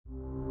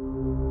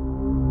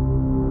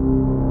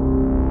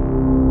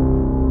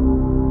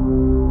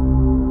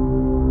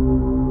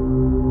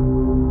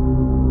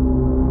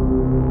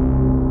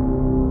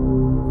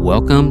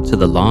Welcome to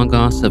the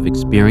Logos of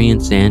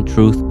Experience and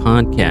Truth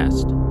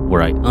podcast,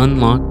 where I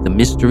unlock the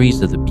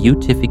mysteries of the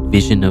beatific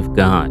vision of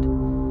God.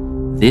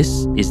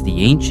 This is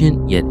the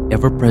ancient yet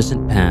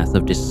ever-present path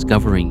of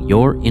discovering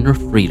your inner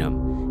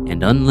freedom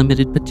and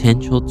unlimited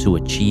potential to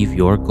achieve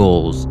your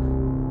goals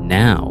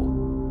now.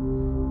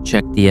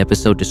 Check the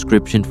episode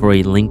description for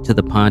a link to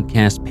the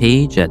podcast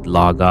page at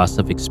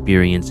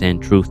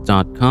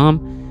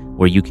logosofexperienceandtruth.com,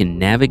 where you can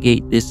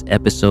navigate this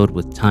episode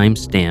with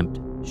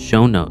time-stamped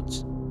show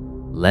notes.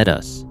 Let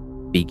us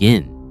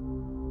begin.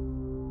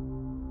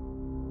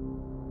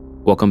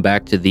 Welcome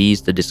back to the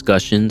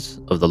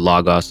discussions of the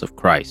Logos of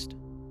Christ.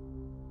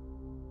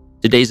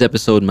 Today's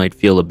episode might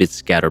feel a bit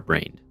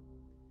scatterbrained.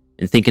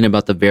 In thinking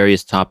about the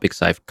various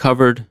topics I've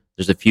covered,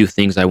 there's a few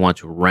things I want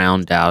to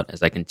round out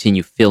as I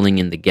continue filling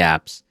in the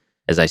gaps,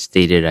 as I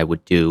stated I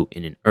would do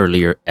in an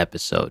earlier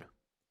episode.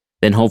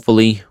 Then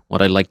hopefully,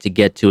 what I'd like to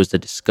get to is the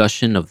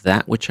discussion of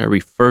that which I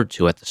referred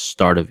to at the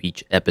start of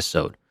each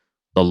episode,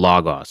 the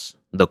Logos,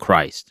 the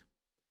Christ.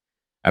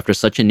 After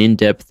such an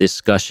in-depth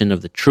discussion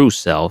of the true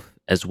self,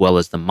 as well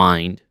as the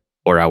mind,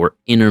 or our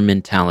inner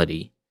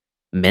mentality,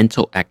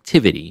 mental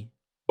activity,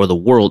 or the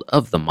world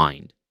of the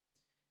mind,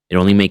 it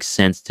only makes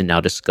sense to now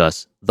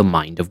discuss the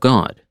mind of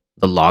God,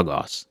 the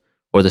Logos,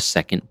 or the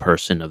second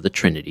person of the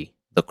Trinity,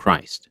 the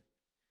Christ.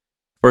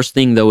 First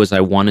thing, though, is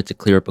I wanted to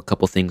clear up a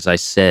couple things I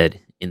said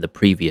in the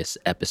previous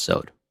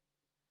episode.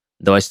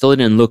 Though I still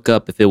didn't look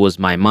up if it was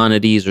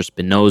Maimonides or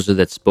Spinoza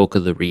that spoke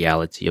of the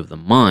reality of the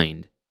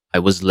mind, I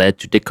was led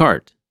to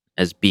Descartes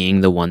as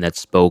being the one that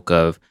spoke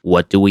of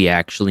what do we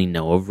actually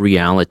know of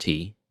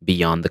reality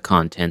beyond the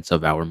contents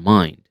of our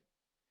mind.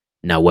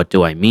 Now, what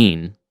do I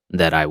mean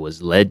that I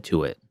was led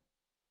to it?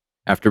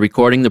 After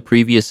recording the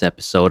previous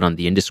episode on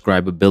the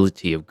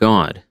indescribability of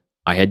God,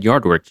 I had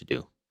yard work to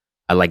do.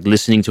 I like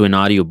listening to an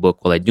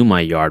audiobook while I do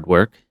my yard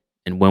work,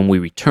 and when we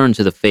return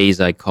to the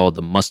phase I call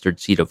the mustard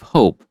seed of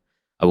hope,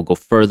 I will go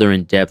further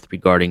in depth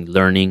regarding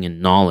learning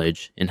and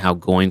knowledge and how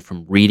going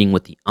from reading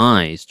with the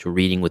eyes to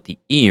reading with the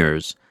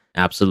ears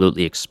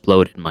absolutely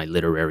exploded my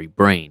literary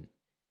brain.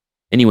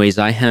 Anyways,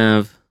 I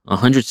have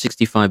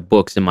 165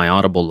 books in my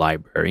Audible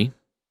library,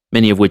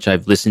 many of which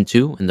I've listened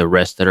to and the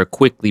rest that are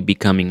quickly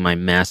becoming my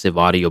massive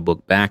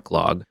audiobook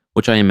backlog,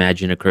 which I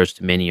imagine occurs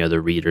to many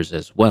other readers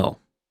as well.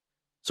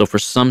 So for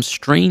some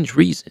strange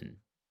reason,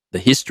 the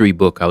history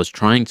book I was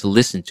trying to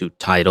listen to,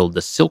 titled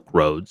The Silk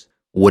Roads,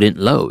 wouldn't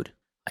load.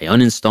 I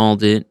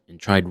uninstalled it and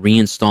tried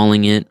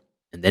reinstalling it,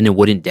 and then it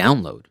wouldn't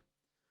download.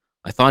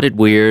 I thought it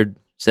weird,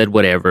 said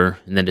whatever,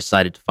 and then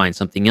decided to find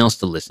something else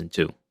to listen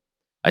to.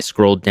 I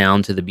scrolled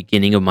down to the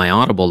beginning of my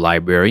Audible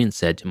library and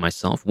said to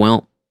myself,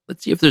 well,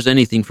 let's see if there's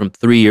anything from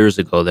 3 years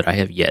ago that I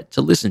have yet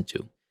to listen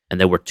to. And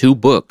there were 2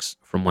 books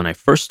from when I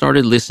first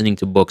started listening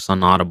to books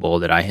on Audible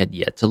that I had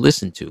yet to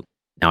listen to.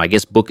 Now, I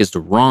guess book is the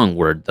wrong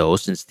word, though,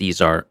 since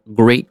these are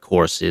Great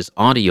Courses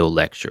audio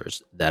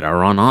lectures that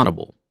are on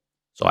Audible.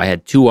 So I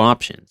had 2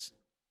 options,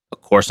 a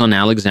course on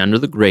Alexander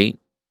the Great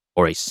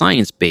or a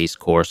science-based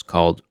course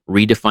called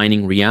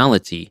Redefining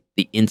Reality,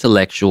 the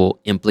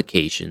Intellectual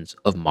Implications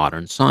of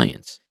Modern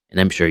Science. And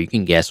I'm sure you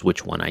can guess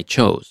which one I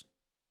chose.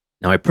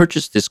 Now, I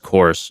purchased this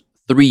course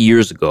 3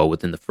 years ago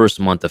within the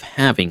first month of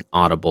having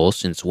Audible,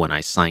 since when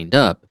I signed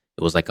up,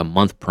 it was like a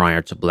month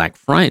prior to Black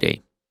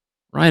Friday.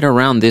 Right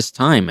around this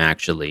time,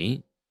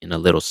 actually, in a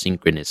little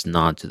synchronous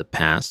nod to the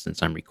past,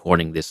 since I'm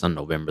recording this on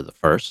November the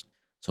 1st.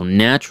 So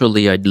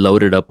naturally, I'd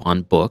loaded up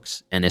on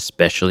books, and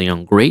especially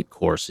on Great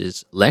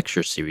Courses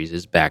lecture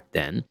series back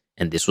then,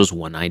 and this was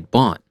one I'd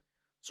bought.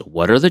 So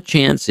what are the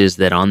chances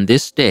that on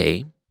this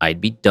day,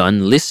 I'd be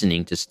done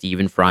listening to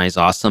Stephen Fry's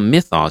awesome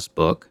Mythos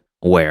book,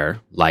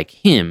 where, like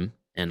him,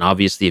 and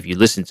obviously if you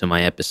listen to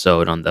my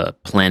episode on the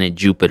planet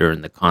Jupiter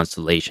and the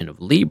constellation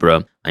of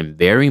Libra, I'm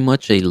very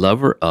much a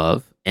lover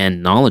of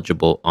and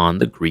knowledgeable on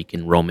the Greek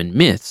and Roman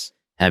myths,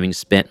 having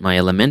spent my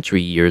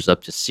elementary years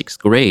up to 6th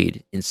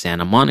grade in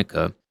Santa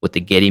Monica, with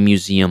the Getty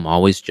Museum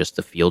always just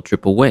a field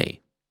trip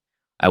away.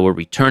 I will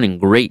return in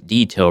great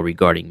detail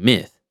regarding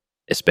myth,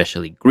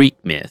 especially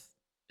Greek myth,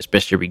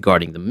 especially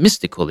regarding the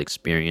mystical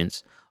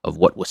experience of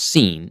what was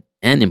seen,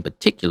 and in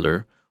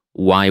particular,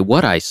 why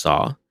what I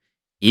saw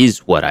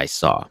is what I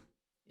saw.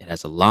 It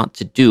has a lot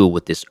to do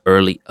with this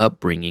early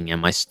upbringing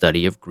and my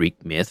study of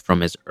Greek myth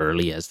from as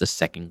early as the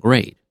 2nd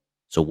grade.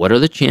 So what are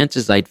the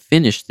chances I'd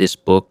finish this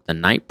book the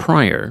night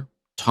prior,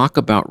 talk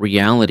about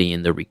reality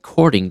in the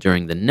recording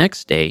during the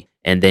next day,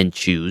 and then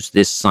choose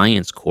this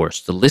science course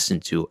to listen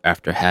to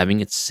after having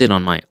it sit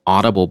on my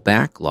Audible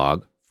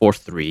backlog for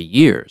 3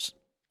 years?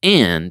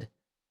 And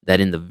that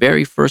in the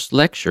very first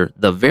lecture,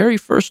 the very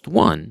first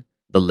one,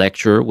 the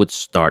lecturer would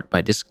start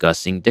by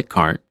discussing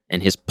Descartes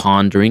and his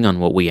pondering on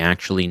what we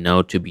actually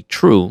know to be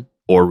true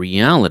or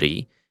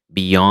reality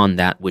beyond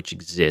that which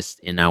exists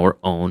in our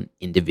own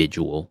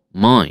individual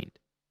mind.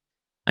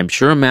 I'm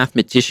sure a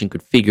mathematician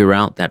could figure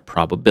out that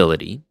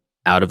probability.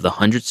 Out of the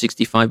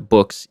 165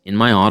 books in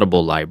my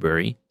Audible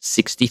library,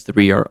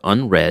 63 are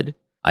unread.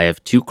 I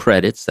have 2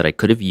 credits that I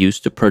could have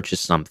used to purchase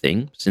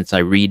something. Since I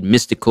read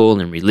mystical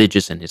and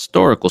religious and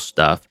historical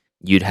stuff,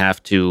 you'd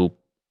have to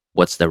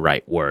what's the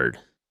right word?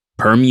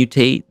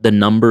 Permutate the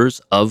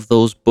numbers of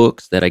those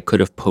books that I could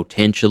have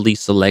potentially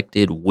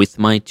selected with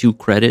my 2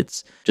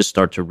 credits to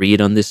start to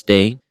read on this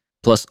day.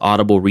 Plus,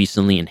 Audible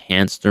recently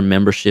enhanced their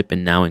membership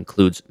and now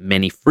includes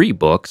many free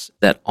books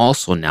that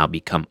also now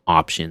become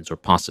options or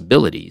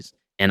possibilities.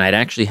 And I'd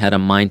actually had a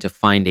mind to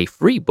find a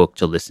free book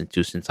to listen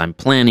to since I'm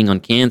planning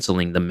on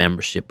canceling the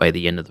membership by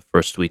the end of the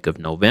first week of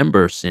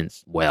November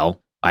since,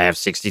 well, I have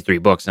 63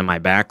 books in my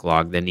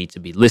backlog that need to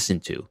be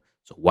listened to.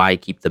 So why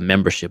keep the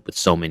membership with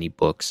so many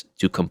books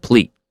to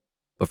complete?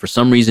 But for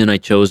some reason, I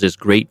chose this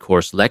Great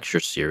Course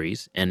lecture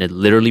series, and it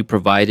literally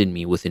provided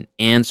me with an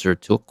answer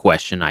to a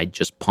question I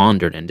just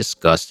pondered and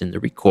discussed in the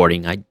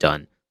recording I'd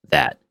done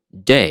that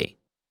day.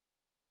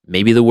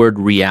 Maybe the word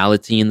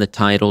reality in the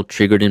title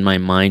triggered in my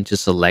mind to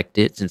select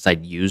it since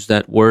I'd used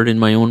that word in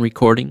my own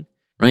recording,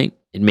 right?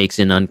 It makes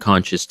an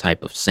unconscious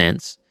type of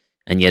sense.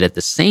 And yet at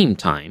the same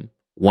time,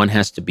 one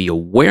has to be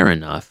aware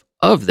enough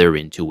of their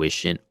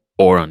intuition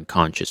or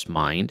unconscious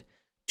mind,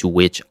 to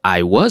which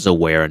I was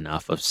aware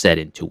enough of said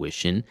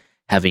intuition,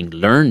 having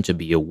learned to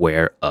be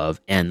aware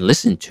of and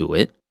listen to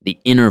it, the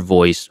inner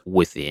voice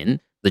within,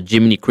 the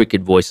Jiminy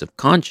Cricket voice of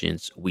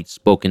conscience we'd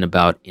spoken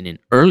about in an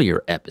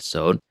earlier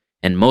episode,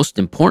 and most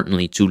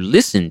importantly, to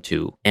listen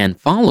to and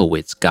follow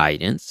its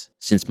guidance,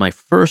 since my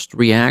first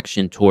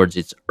reaction towards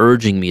its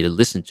urging me to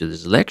listen to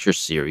this lecture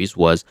series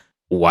was,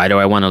 why do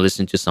I want to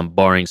listen to some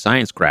boring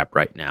science crap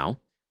right now?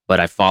 But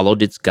I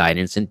followed its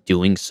guidance, and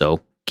doing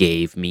so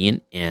gave me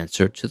an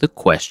answer to the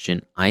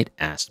question I'd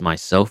asked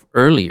myself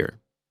earlier.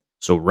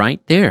 So right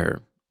there,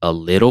 a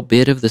little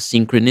bit of the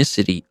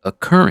synchronicity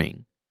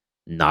occurring,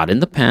 not in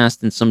the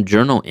past in some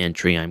journal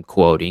entry I'm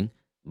quoting,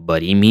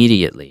 but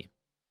immediately.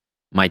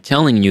 My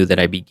telling you that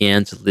I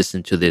began to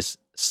listen to this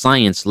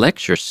science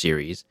lecture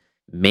series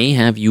may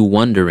have you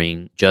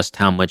wondering just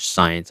how much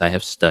science I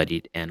have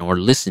studied and or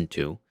listened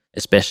to,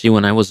 especially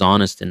when I was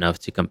honest enough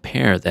to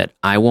compare that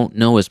I won't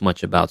know as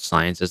much about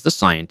science as the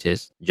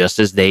scientists, just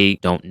as they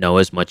don't know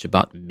as much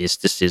about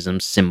mysticism,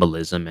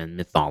 symbolism, and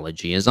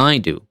mythology as I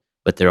do.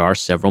 But there are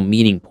several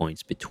meeting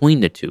points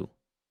between the two.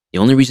 The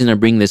only reason I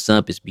bring this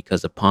up is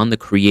because upon the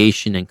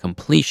creation and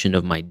completion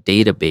of my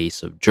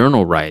database of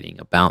journal writing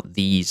about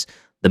the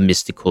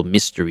mystical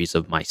mysteries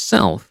of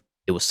myself,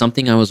 it was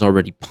something I was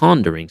already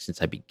pondering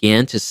since I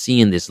began to see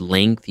in this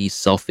lengthy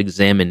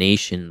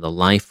self-examination in the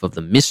life of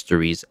the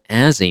mysteries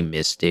as a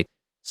mystic,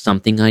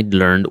 something I'd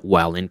learned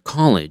while in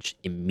college,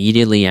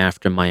 immediately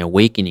after my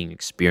awakening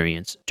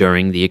experience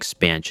during the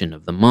expansion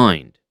of the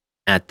mind.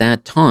 At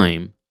that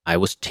time, I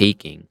was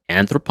taking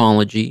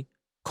anthropology,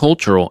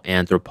 cultural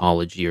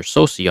anthropology or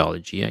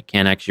sociology, I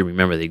can't actually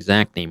remember the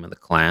exact name of the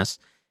class,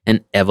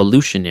 and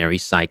evolutionary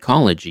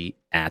psychology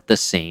at the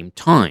same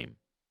time.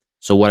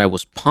 So what I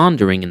was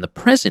pondering in the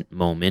present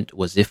moment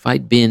was if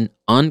I'd been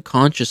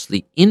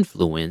unconsciously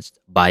influenced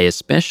by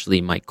especially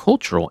my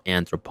cultural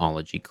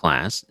anthropology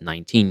class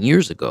 19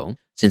 years ago,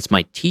 since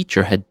my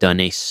teacher had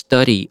done a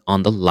study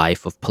on the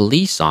life of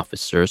police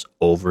officers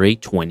over a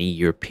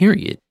 20-year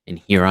period. And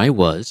here I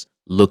was,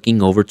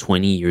 looking over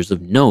 20 years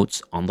of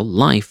notes on the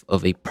life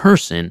of a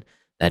person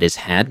that has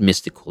had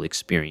mystical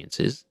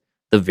experiences,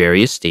 the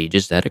various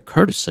stages that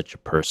occur to such a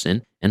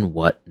person, and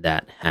what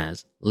that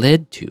has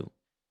led to.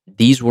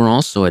 These were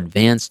also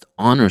advanced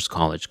honors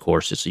college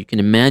courses, so you can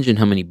imagine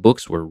how many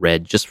books were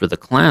read just for the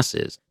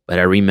classes, but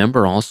I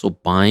remember also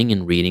buying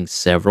and reading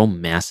several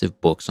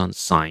massive books on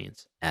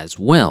science as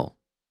well.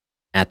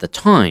 At the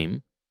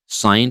time,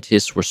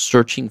 scientists were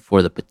searching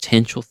for the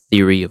potential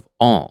theory of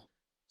all,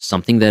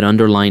 something that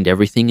underlined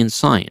everything in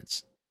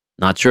science.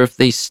 Not sure if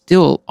they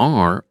still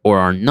are or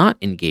are not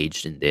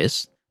engaged in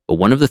this, but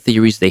one of the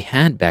theories they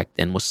had back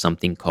then was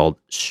something called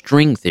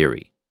string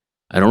theory.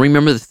 I don't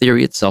remember the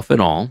theory itself at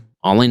all.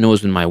 All I know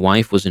is when my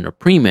wife was in her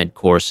pre-med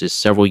courses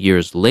several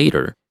years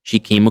later, she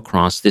came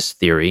across this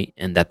theory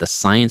and that the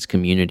science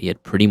community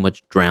had pretty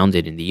much drowned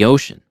it in the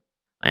ocean.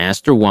 I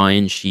asked her why,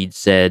 and she'd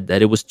said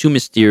that it was too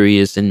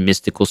mysterious and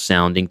mystical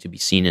sounding to be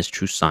seen as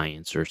true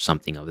science or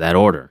something of that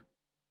order.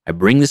 I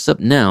bring this up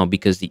now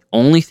because the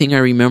only thing I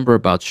remember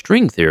about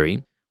string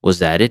theory was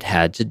that it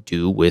had to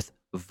do with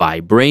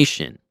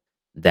vibration,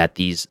 that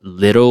these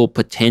little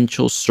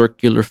potential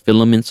circular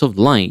filaments of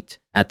light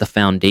at the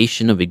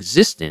foundation of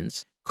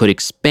existence could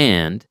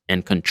expand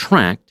and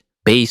contract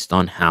based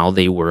on how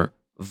they were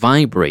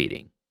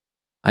vibrating.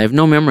 I have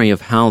no memory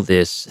of how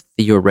this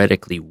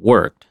theoretically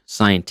worked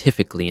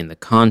scientifically in the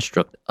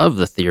construct of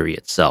the theory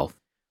itself.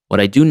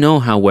 What I do know,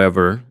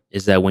 however,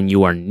 is that when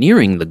you are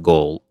nearing the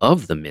goal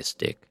of the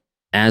mystic,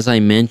 as I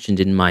mentioned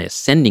in my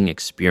ascending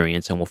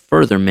experience and will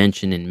further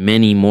mention in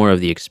many more of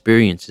the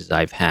experiences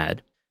I've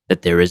had,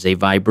 that there is a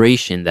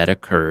vibration that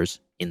occurs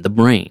in the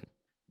brain.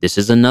 This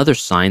is another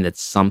sign that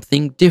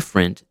something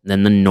different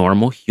than the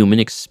normal human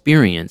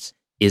experience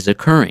is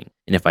occurring.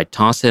 And if I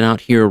toss it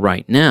out here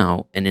right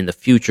now and in the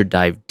future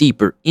dive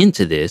deeper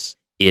into this,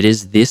 it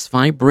is this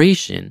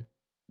vibration,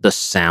 the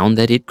sound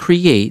that it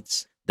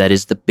creates, that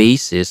is the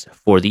basis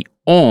for the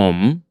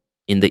Om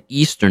in the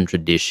Eastern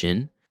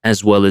tradition,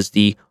 as well as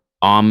the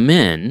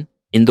Amen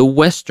in the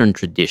Western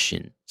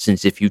tradition,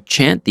 since if you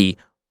chant the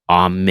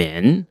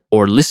Amen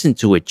or listen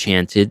to it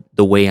chanted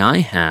the way I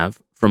have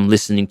from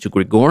listening to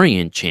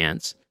Gregorian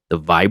chants, the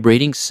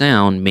vibrating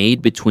sound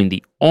made between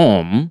the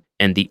Om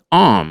and the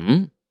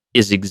Am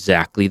is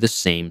exactly the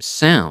same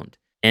sound,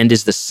 and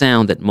is the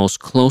sound that most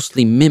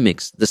closely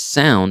mimics the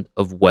sound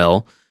of,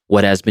 well,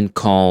 what has been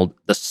called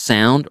the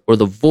sound or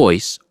the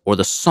voice or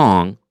the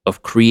song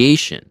of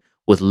creation,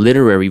 with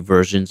literary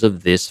versions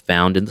of this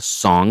found in the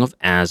Song of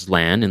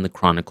Aslan in the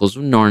Chronicles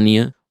of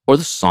Narnia or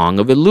the Song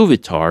of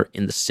Iluvatar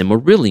in the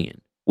Silmarillion,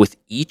 with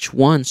each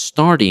one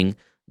starting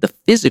the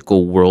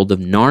physical world of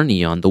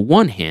Narnia on the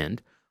one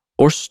hand,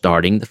 or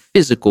starting the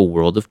physical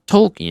world of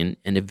Tolkien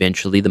and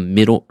eventually the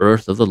Middle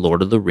Earth of the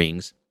Lord of the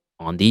Rings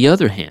on the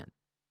other hand.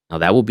 Now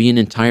that will be an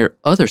entire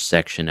other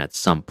section at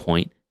some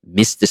point,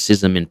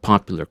 mysticism in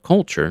popular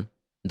culture,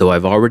 though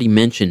I've already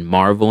mentioned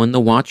Marvel and the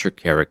Watcher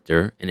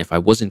character, and if I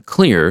wasn't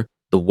clear,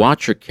 the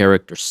Watcher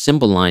character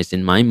symbolized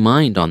in my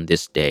mind on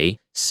this day,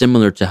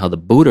 similar to how the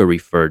Buddha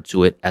referred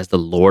to it as the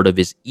Lord of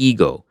his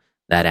ego,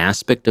 that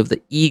aspect of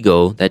the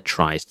ego that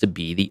tries to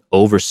be the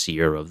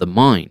overseer of the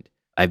mind.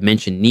 I've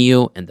mentioned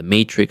Neo and the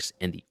Matrix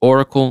and the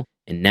Oracle,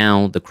 and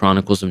now the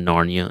Chronicles of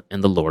Narnia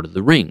and the Lord of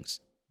the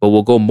Rings. But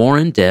we'll go more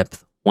in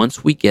depth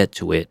once we get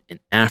to it and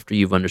after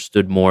you've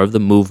understood more of the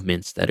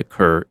movements that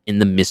occur in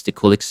the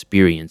mystical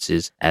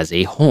experiences as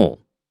a whole.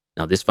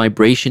 Now, this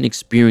vibration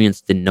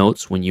experience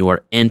denotes when you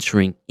are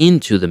entering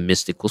into the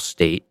mystical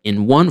state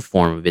in one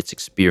form of its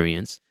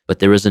experience, but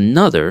there is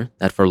another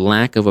that, for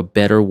lack of a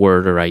better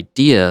word or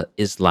idea,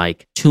 is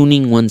like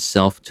tuning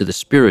oneself to the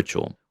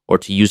spiritual, or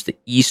to use the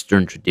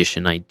Eastern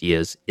tradition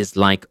ideas, is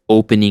like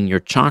opening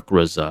your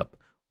chakras up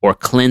or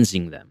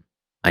cleansing them.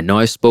 I know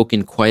I've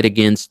spoken quite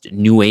against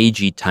New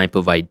Agey type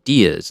of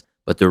ideas,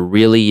 but there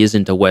really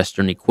isn't a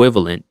Western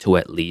equivalent to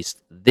at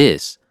least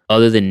this,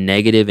 other than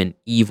negative and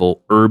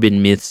evil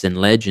urban myths and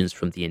legends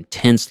from the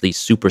intensely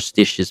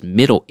superstitious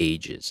Middle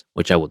Ages,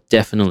 which I will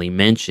definitely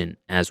mention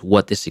as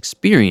what this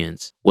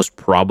experience was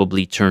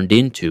probably turned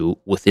into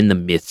within the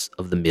myths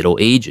of the Middle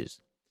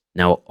Ages.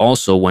 Now,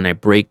 also, when I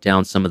break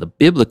down some of the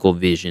biblical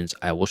visions,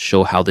 I will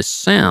show how this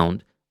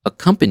sound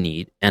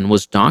accompanied and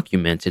was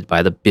documented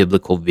by the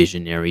biblical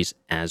visionaries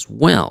as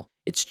well.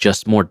 It's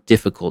just more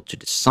difficult to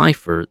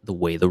decipher the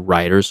way the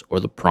writers or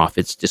the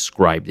prophets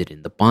described it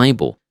in the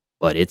Bible,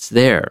 but it's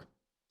there.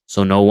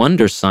 So no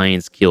wonder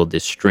science killed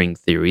this string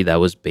theory that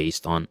was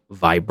based on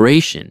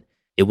vibration.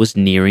 It was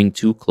nearing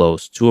too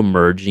close to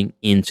emerging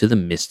into the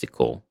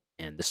mystical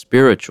and the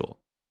spiritual.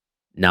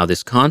 Now,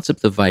 this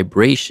concept of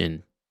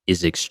vibration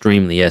is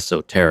extremely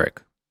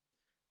esoteric.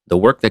 The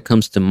work that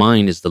comes to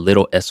mind is the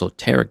little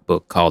esoteric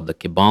book called the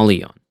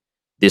Kybalion.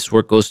 This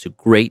work goes to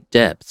great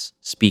depths,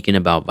 speaking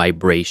about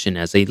vibration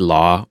as a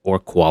law or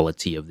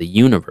quality of the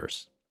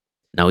universe.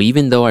 Now,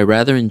 even though I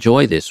rather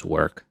enjoy this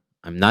work,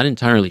 I'm not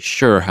entirely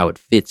sure how it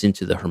fits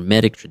into the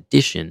Hermetic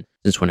tradition,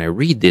 since when I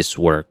read this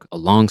work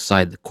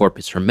alongside the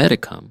Corpus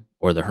Hermeticum,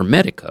 or the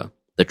Hermetica,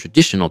 the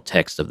traditional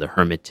text of the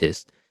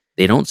Hermetists,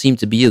 they don't seem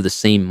to be of the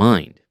same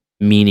mind.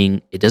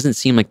 Meaning, it doesn't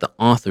seem like the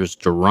authors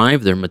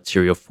derive their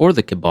material for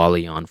the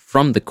Kybalion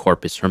from the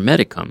Corpus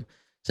Hermeticum,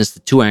 since the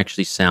two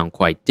actually sound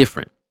quite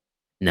different.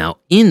 Now,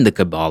 in the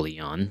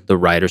Kybalion, the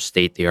writers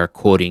state they are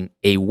quoting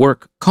a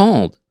work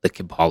called the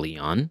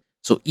Kybalion,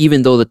 so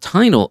even though the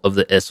title of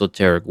the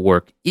esoteric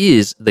work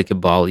is the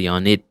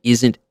Kybalion, it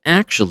isn't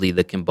actually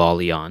the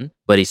Kybalion,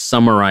 but a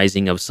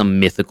summarizing of some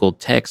mythical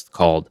text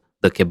called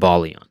the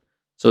Kybalion.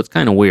 So it's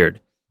kind of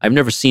weird. I've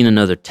never seen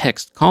another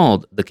text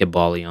called the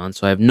Kybalion,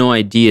 so I have no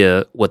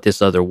idea what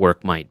this other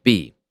work might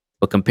be.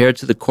 But compared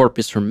to the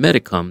Corpus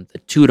Hermeticum, the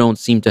two don't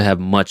seem to have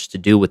much to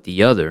do with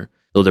the other,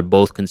 though they're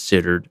both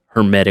considered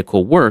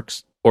hermetical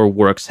works, or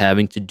works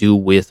having to do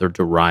with or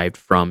derived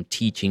from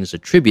teachings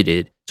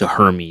attributed to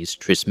Hermes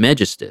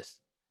Trismegistus.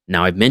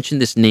 Now, I've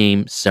mentioned this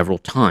name several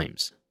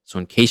times, so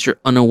in case you're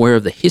unaware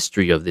of the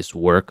history of this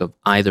work of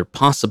either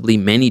possibly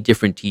many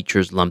different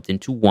teachers lumped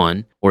into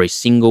one, or a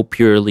single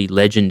purely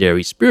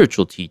legendary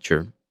spiritual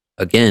teacher,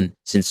 again,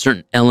 since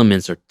certain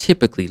elements are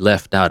typically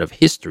left out of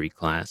history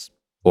class,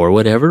 for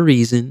whatever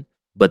reason,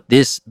 but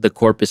this, the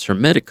Corpus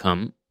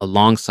Hermeticum,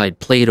 alongside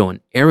Plato and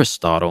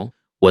Aristotle,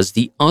 was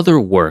the other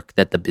work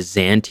that the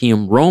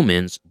Byzantium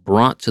Romans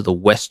brought to the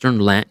Western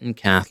Latin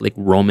Catholic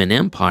Roman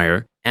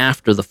Empire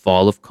after the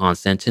fall of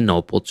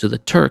Constantinople to the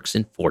Turks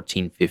in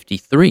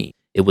 1453.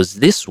 It was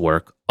this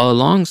work,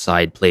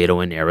 alongside Plato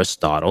and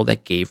Aristotle,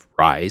 that gave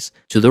rise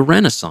to the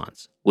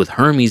Renaissance, with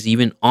Hermes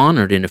even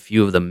honored in a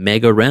few of the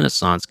mega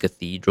Renaissance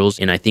cathedrals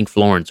in, I think,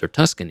 Florence or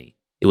Tuscany.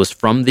 It was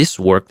from this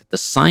work that the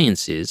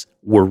sciences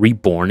were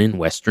reborn in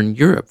Western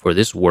Europe, for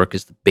this work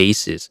is the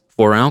basis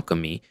for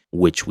alchemy,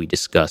 which we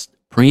discussed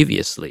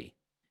previously.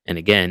 And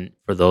again,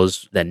 for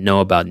those that know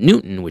about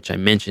Newton, which I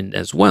mentioned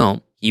as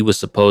well, he was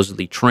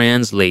supposedly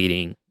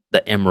translating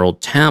the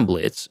Emerald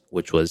Tablets,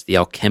 which was the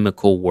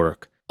alchemical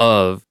work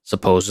of,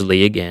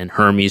 supposedly again,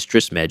 Hermes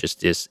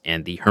Trismegistus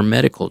and the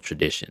Hermetical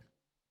tradition.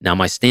 Now,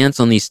 my stance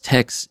on these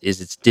texts is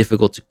it's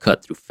difficult to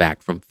cut through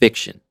fact from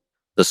fiction.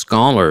 The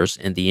scholars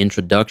and the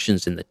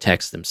introductions in the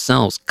text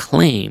themselves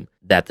claim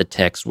that the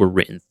texts were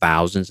written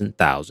thousands and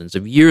thousands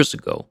of years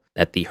ago,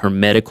 that the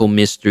Hermetical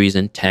mysteries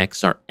and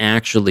texts are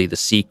actually the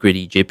secret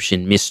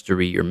Egyptian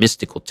mystery or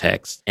mystical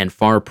texts and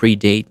far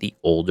predate the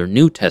older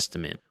New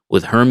Testament,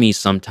 with Hermes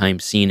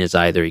sometimes seen as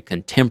either a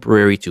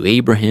contemporary to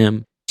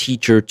Abraham,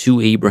 teacher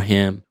to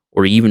Abraham,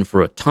 or even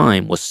for a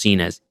time was seen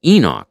as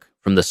Enoch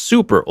from the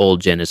super old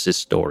Genesis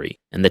story,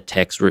 and the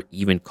texts were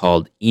even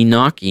called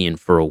Enochian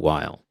for a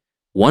while.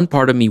 One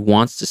part of me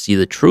wants to see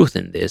the truth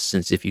in this,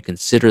 since if you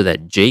consider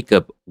that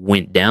Jacob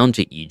went down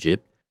to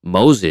Egypt,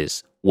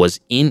 Moses was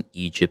in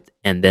Egypt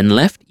and then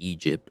left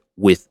Egypt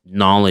with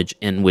knowledge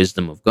and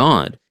wisdom of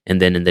God,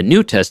 and then in the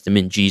New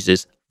Testament,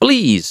 Jesus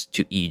flees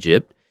to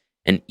Egypt,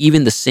 and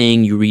even the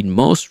saying you read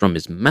most from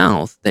his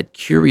mouth that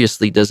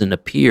curiously doesn't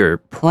appear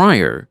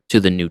prior to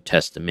the New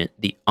Testament,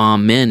 the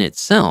Amen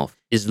itself,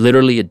 is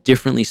literally a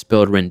differently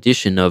spelled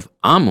rendition of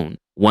Amun,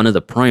 one of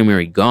the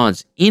primary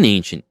gods in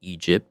ancient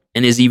Egypt,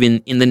 and is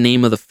even in the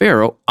name of the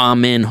pharaoh,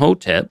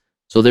 Amenhotep.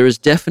 So there is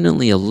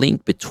definitely a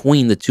link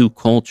between the two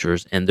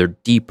cultures and their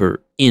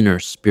deeper inner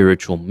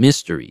spiritual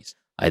mysteries.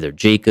 Either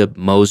Jacob,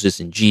 Moses,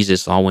 and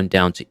Jesus all went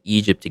down to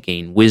Egypt to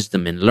gain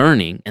wisdom and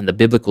learning, and the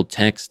biblical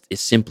text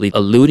is simply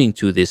alluding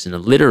to this in a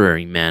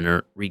literary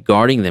manner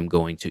regarding them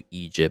going to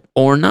Egypt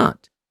or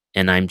not.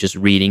 And I'm just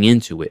reading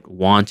into it,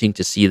 wanting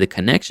to see the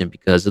connection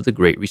because of the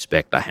great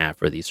respect I have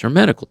for these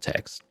Hermetical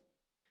texts.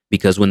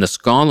 Because when the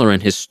scholar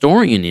and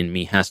historian in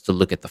me has to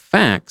look at the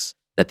facts,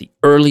 that the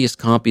earliest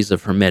copies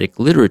of Hermetic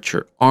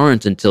literature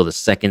aren't until the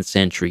 2nd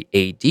century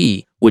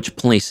AD, which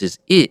places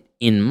it,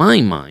 in my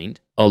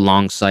mind,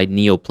 alongside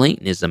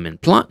Neoplatonism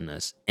and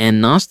Plotinus,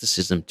 and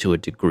Gnosticism to a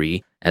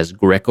degree, as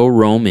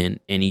Greco-Roman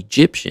and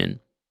Egyptian,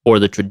 or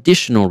the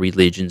traditional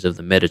religions of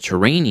the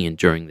Mediterranean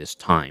during this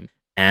time,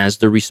 as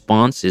the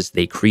responses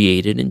they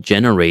created and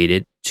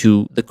generated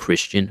to the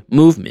Christian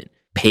movement.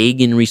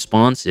 Pagan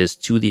responses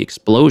to the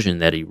explosion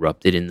that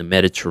erupted in the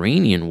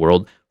Mediterranean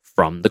world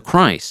from the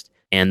Christ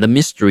and the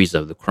mysteries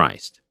of the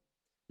Christ.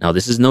 Now,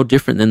 this is no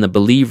different than the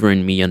believer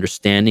in me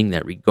understanding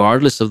that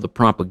regardless of the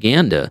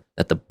propaganda,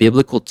 that the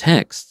biblical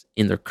texts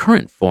in their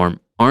current form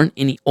aren't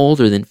any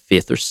older than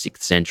 5th or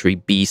 6th century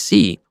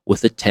BC, with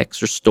the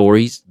texts or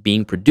stories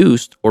being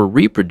produced or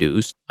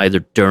reproduced either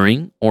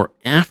during or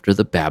after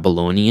the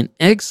Babylonian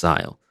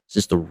exile,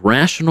 since the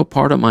rational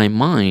part of my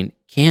mind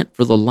can't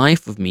for the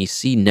life of me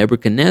see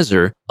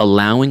Nebuchadnezzar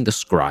allowing the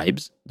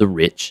scribes, the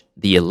rich,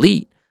 the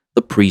elite,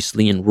 the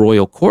priestly and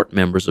royal court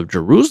members of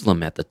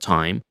Jerusalem at the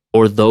time,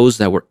 or those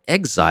that were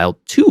exiled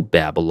to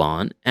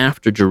Babylon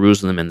after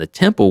Jerusalem and the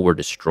temple were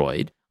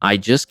destroyed. I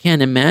just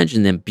can't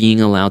imagine them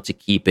being allowed to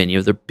keep any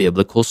of their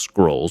biblical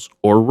scrolls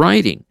or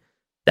writing.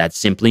 That's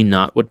simply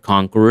not what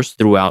conquerors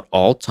throughout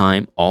all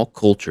time, all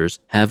cultures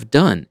have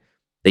done.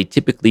 They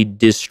typically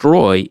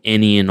destroy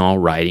any and all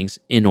writings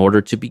in order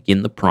to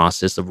begin the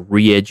process of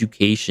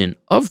re-education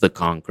of the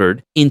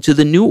conquered into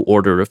the new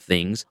order of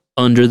things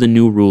under the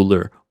new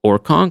ruler or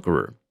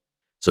conqueror.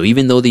 So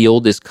even though the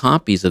oldest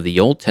copies of the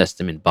Old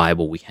Testament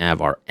Bible we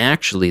have are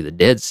actually the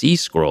Dead Sea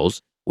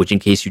Scrolls, which in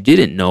case you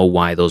didn't know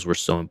why those were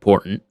so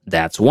important,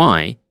 that's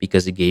why,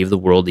 because it gave the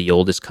world the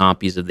oldest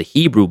copies of the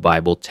Hebrew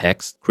Bible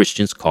text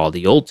Christians call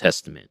the Old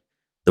Testament.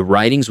 The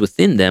writings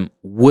within them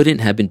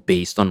wouldn't have been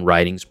based on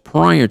writings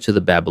prior to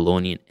the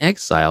Babylonian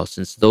exile,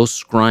 since those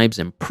scribes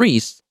and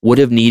priests would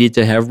have needed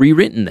to have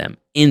rewritten them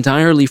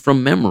entirely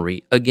from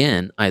memory,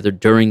 again, either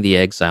during the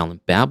exile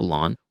in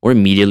Babylon or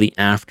immediately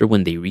after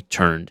when they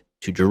returned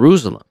to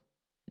Jerusalem.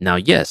 Now,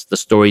 yes, the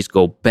stories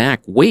go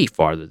back way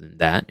farther than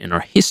that and are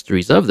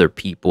histories of their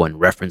people and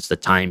reference the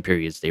time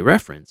periods they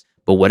reference,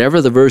 but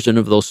whatever the version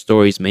of those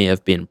stories may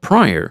have been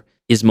prior,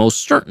 is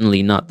most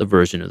certainly not the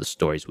version of the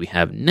stories we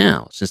have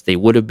now, since they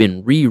would have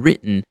been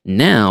rewritten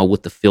now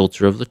with the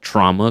filter of the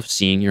trauma of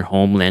seeing your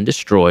homeland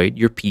destroyed,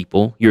 your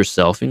people,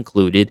 yourself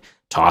included,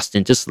 tossed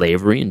into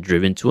slavery and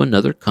driven to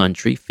another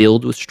country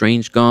filled with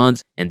strange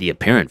gods, and the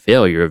apparent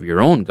failure of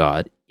your own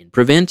God in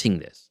preventing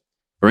this.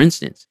 For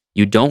instance,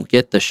 you don't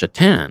get the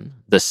Shaitan,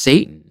 the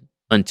Satan,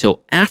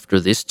 until after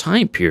this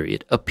time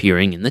period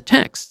appearing in the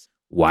text.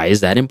 Why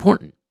is that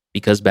important?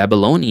 Because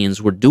Babylonians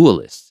were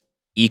dualists.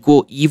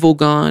 Equal evil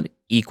God,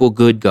 equal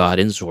good God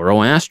in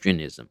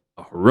Zoroastrianism,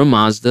 Ahura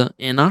Mazda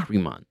and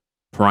Ahriman.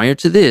 Prior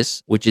to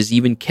this, which is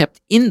even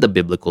kept in the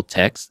biblical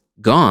text,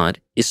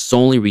 God is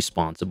solely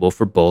responsible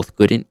for both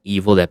good and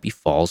evil that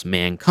befalls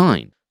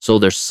mankind. So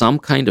there's some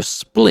kind of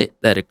split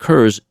that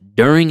occurs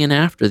during and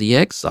after the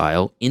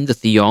exile in the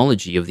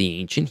theology of the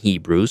ancient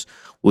Hebrews,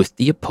 with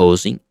the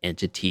opposing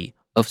entity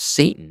of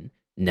Satan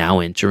now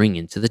entering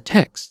into the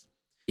text.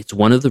 It's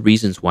one of the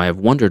reasons why I've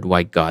wondered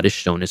why God is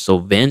shown as so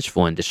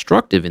vengeful and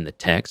destructive in the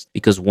text,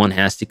 because one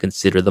has to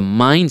consider the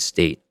mind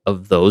state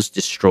of those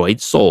destroyed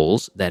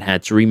souls that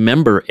had to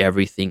remember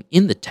everything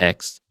in the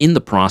text in the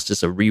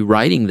process of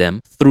rewriting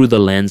them through the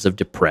lens of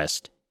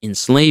depressed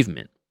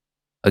enslavement.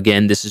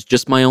 Again, this is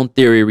just my own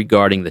theory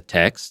regarding the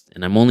text,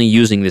 and I'm only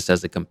using this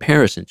as a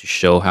comparison to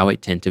show how I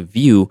tend to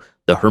view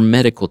the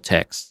Hermetical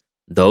texts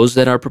Those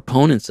that are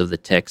proponents of the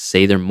text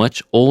say they're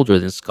much older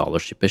than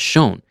scholarship has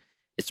shown.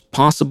 It's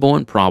possible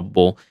and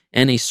probable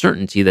and a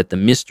certainty that the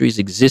mysteries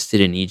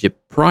existed in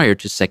Egypt prior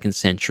to 2nd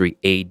century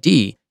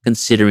AD,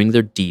 considering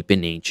their deep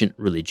and ancient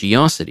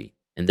religiosity.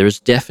 And there's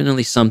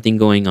definitely something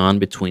going on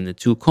between the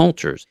two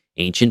cultures.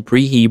 Ancient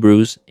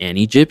pre-Hebrews and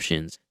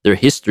Egyptians, their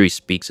history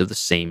speaks of the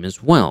same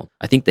as well.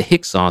 I think the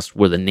Hyksos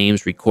were the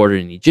names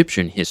recorded in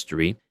Egyptian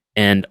history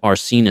and are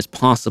seen as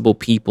possible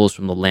peoples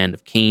from the land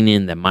of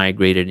Canaan that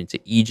migrated into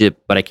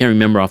Egypt, but I can't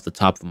remember off the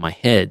top of my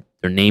head.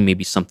 Their name may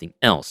be something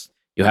else.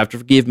 You'll have to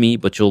forgive me,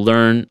 but you'll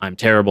learn I'm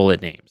terrible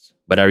at names.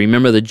 But I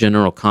remember the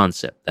general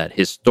concept that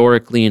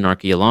historically and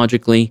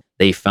archaeologically,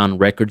 they found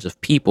records of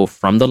people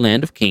from the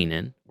land of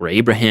Canaan, where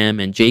Abraham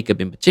and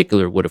Jacob in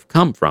particular would have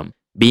come from,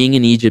 being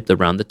in Egypt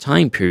around the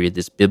time period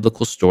this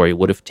biblical story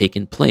would have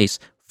taken place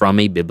from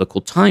a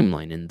biblical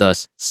timeline, and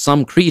thus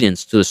some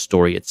credence to the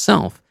story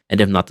itself,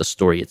 and if not the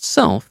story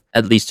itself,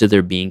 at least to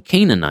there being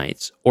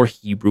Canaanites or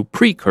Hebrew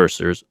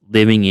precursors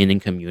living in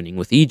and communing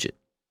with Egypt.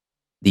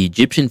 The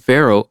Egyptian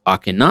pharaoh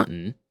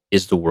Akhenaten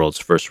is the world's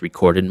first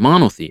recorded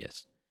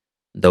monotheist.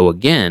 Though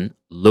again,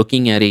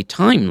 looking at a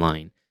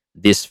timeline,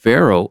 this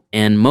pharaoh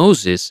and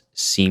Moses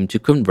seem to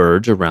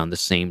converge around the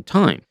same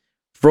time.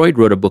 Freud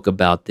wrote a book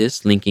about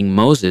this, linking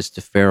Moses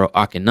to Pharaoh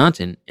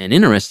Akhenaten, and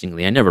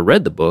interestingly, I never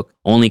read the book,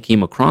 only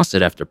came across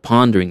it after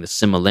pondering the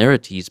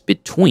similarities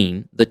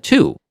between the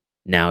two.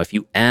 Now, if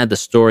you add the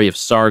story of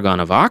Sargon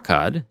of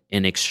Akkad,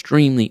 an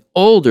extremely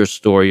older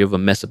story of a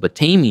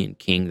Mesopotamian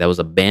king that was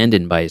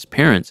abandoned by his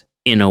parents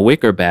in a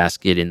wicker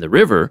basket in the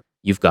river,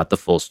 you've got the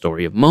full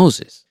story of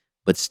Moses.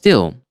 But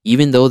still,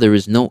 even though there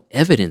is no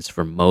evidence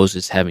for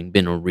Moses having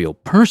been a real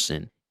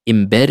person,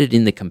 embedded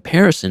in the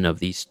comparison of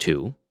these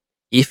two,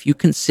 if you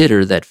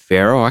consider that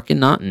Pharaoh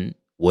Akhenaten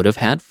would have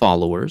had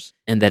followers,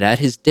 and that at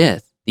his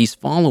death, these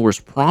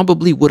followers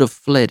probably would have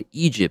fled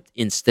Egypt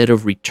instead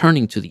of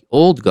returning to the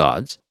old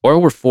gods, or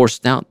were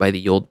forced out by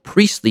the old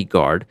priestly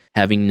guard,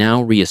 having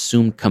now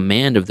reassumed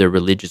command of their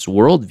religious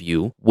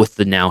worldview with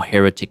the now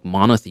heretic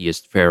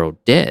monotheist Pharaoh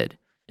dead,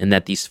 and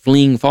that these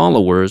fleeing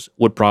followers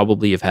would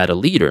probably have had a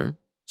leader,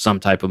 some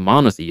type of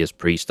monotheist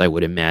priest, I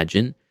would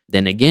imagine,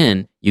 then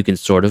again, you can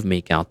sort of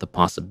make out the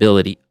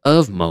possibility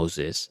of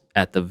Moses,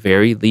 at the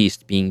very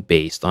least, being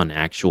based on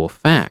actual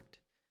fact.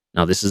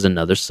 Now, this is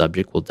another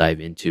subject we'll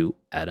dive into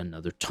at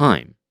another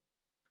time.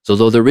 So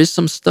though there is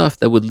some stuff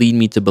that would lead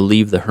me to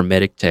believe the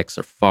Hermetic texts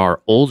are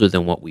far older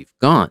than what we've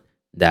got,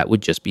 that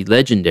would just be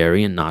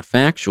legendary and not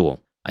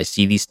factual. I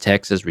see these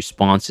texts as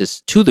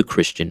responses to the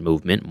Christian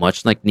movement,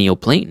 much like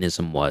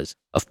Neoplatonism was,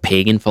 of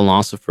pagan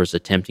philosophers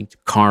attempting to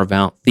carve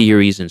out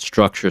theories and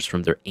structures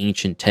from their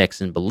ancient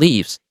texts and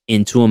beliefs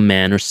into a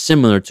manner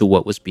similar to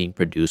what was being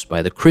produced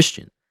by the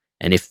Christian.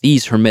 And if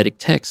these Hermetic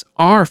texts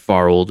are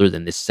far older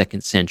than this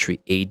 2nd century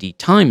AD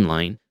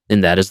timeline,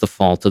 then that is the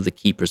fault of the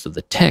keepers of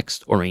the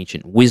text or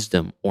ancient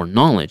wisdom or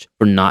knowledge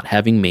for not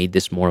having made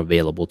this more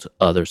available to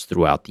others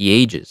throughout the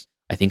ages.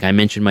 I think I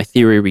mentioned my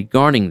theory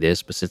regarding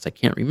this, but since I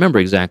can't remember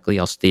exactly,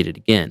 I'll state it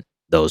again.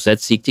 Those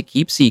that seek to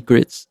keep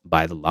secrets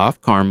by the law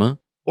of karma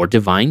or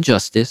divine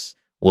justice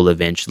will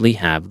eventually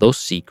have those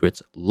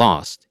secrets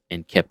lost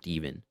and kept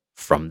even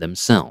from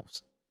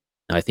themselves.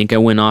 Now, I think I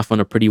went off on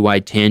a pretty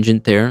wide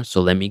tangent there,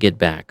 so let me get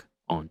back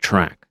on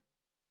track.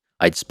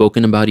 I'd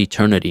spoken about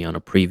eternity on a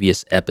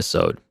previous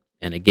episode,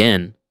 and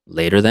again,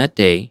 later that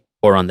day,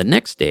 or on the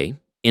next day,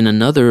 in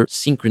another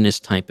synchronous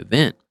type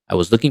event, I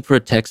was looking for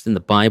a text in the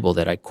Bible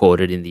that I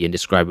quoted in the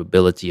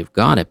Indescribability of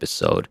God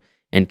episode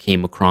and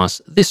came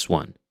across this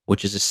one,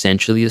 which is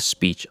essentially a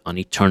speech on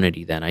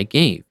eternity that I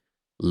gave.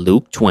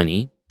 Luke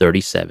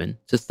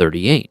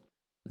 20:37-38.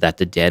 That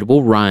the dead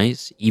will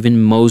rise,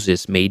 even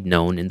Moses made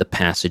known in the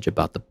passage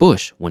about the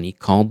bush when he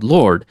called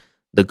Lord,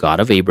 the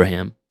God of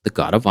Abraham, the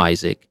God of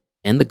Isaac,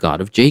 and the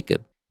God of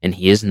Jacob. And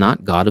he is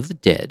not God of the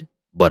dead,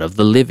 but of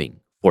the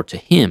living, for to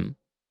him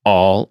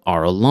all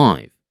are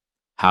alive.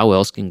 How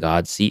else can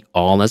God see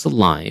all as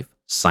alive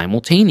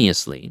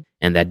simultaneously,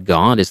 and that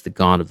God is the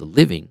God of the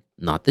living,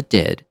 not the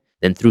dead,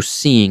 than through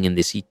seeing in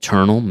this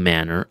eternal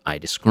manner I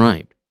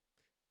described?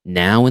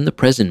 Now in the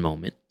present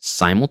moment,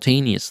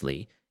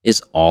 simultaneously,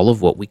 is all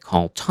of what we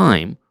call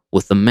time,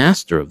 with the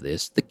master of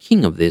this, the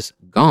king of this,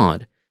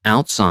 God,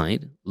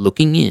 outside,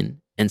 looking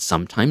in, and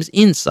sometimes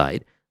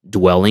inside,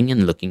 dwelling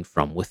and looking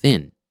from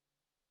within.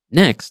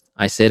 Next,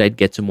 I said I'd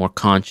get to more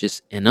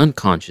conscious and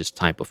unconscious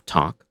type of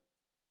talk,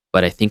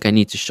 but I think I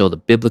need to show the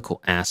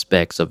biblical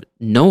aspects of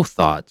no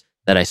thought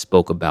that I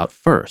spoke about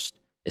first,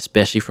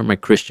 especially for my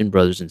Christian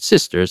brothers and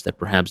sisters that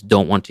perhaps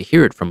don't want to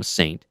hear it from a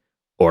saint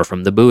or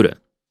from the Buddha.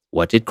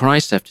 What did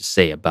Christ have to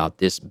say about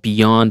this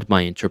beyond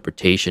my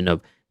interpretation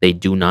of they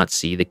do not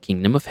see the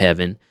kingdom of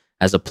heaven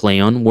as a play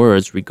on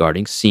words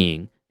regarding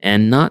seeing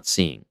and not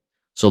seeing?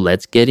 So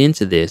let's get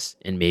into this,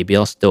 and maybe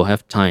I'll still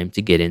have time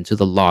to get into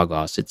the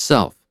Logos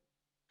itself.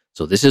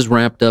 So this is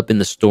wrapped up in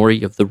the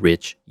story of the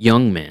rich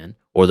young man,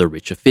 or the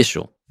rich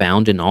official,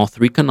 found in all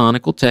three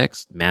canonical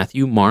texts,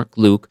 Matthew, Mark,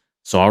 Luke.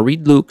 So I'll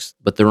read Luke's,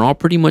 but they're all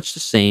pretty much the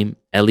same.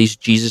 At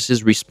least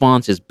Jesus'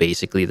 response is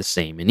basically the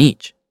same in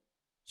each.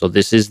 So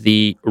this is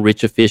the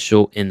rich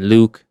official in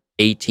Luke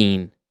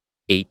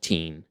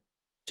 18:18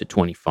 to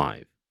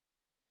 25.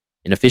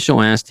 An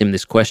official asked him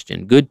this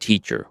question, "Good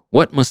teacher,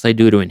 what must I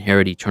do to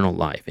inherit eternal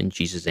life?" And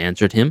Jesus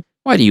answered him,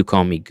 "Why do you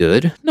call me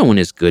good? No one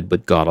is good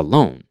but God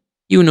alone.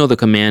 You know the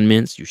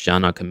commandments: you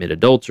shall not commit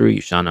adultery,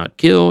 you shall not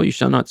kill, you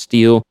shall not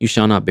steal, you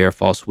shall not bear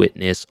false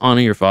witness,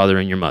 honor your father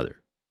and your mother."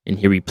 And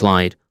he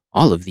replied,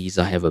 "All of these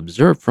I have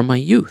observed from my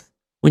youth."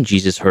 When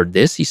Jesus heard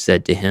this, he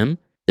said to him,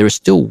 "There is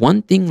still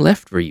one thing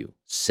left for you.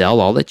 Sell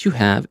all that you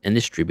have and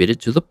distribute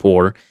it to the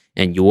poor,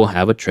 and you will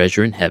have a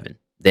treasure in heaven.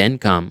 Then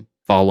come,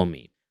 follow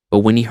me." But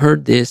when he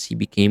heard this, he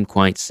became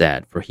quite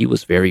sad, for he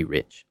was very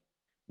rich.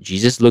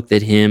 Jesus looked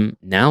at him,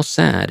 now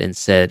sad, and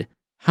said,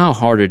 "How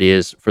hard it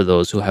is for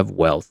those who have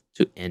wealth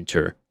to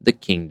enter the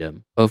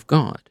kingdom of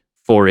God.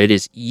 For it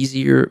is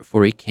easier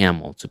for a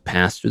camel to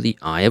pass through the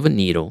eye of a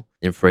needle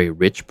than for a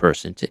rich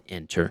person to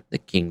enter the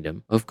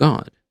kingdom of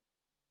God."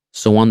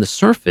 So on the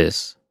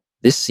surface,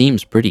 this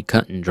seems pretty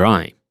cut and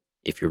dry.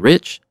 If you're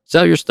rich,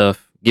 sell your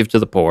stuff, give to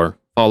the poor,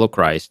 follow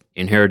Christ,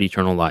 inherit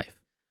eternal life.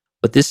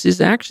 But this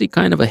is actually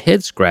kind of a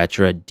head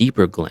scratcher at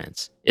deeper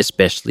glance,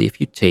 especially if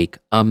you take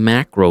a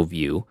macro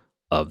view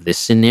of this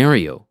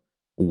scenario.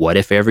 What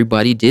if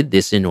everybody did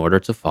this in order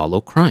to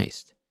follow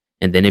Christ?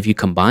 And then if you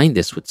combine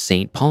this with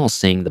St. Paul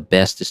saying the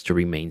best is to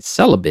remain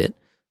celibate,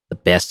 the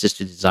best is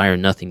to desire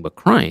nothing but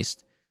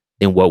Christ,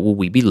 then what will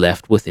we be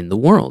left with in the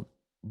world?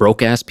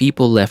 Broke-ass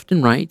people left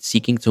and right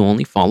seeking to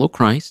only follow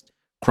Christ,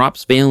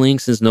 crops failing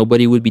since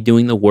nobody would be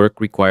doing the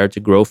work required to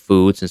grow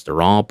food since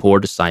they're all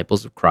poor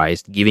disciples of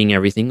Christ, giving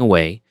everything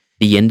away,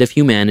 the end of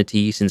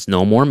humanity since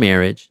no more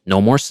marriage, no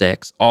more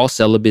sex, all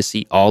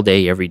celibacy all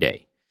day, every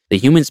day. The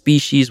human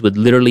species would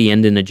literally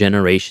end in a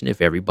generation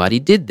if everybody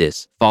did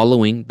this,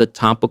 following the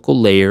topical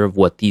layer of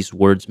what these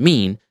words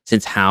mean,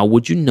 since how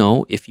would you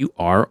know if you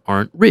are or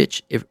aren't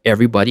rich if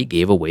everybody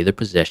gave away their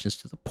possessions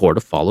to the poor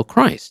to follow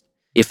Christ?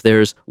 If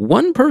there's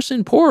one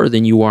person poorer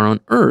than you are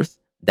on earth,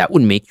 that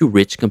would make you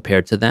rich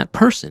compared to that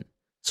person.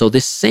 So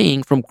this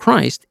saying from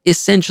Christ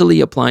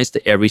essentially applies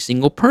to every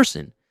single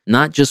person,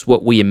 not just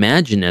what we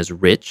imagine as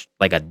rich,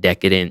 like a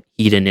decadent,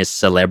 hedonist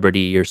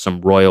celebrity or some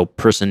royal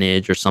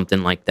personage or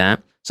something like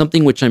that,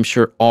 something which I'm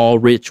sure all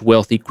rich,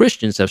 wealthy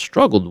Christians have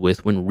struggled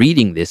with when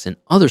reading this and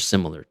other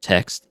similar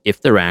texts if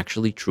they're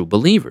actually true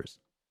believers.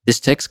 This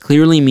text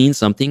clearly means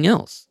something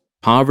else.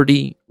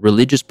 Poverty,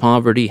 religious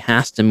poverty,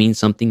 has to mean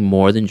something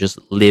more than just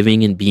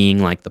living and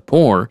being like the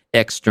poor,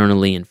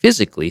 externally and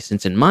physically,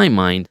 since in my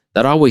mind,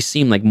 that always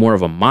seemed like more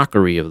of a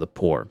mockery of the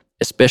poor,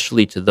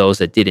 especially to those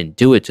that didn't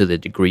do it to the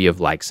degree of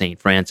like St.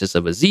 Francis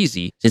of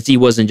Assisi, since he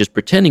wasn't just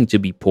pretending to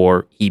be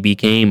poor, he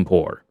became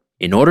poor.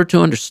 In order to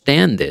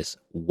understand this,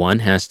 one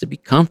has to be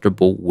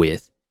comfortable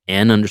with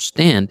and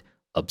understand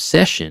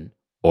obsession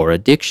or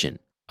addiction,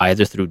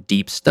 either through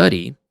deep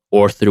study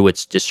or through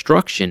its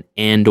destruction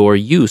and or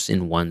use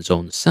in one's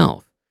own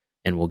self.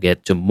 And we'll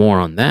get to more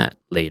on that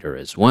later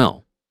as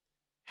well.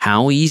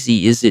 How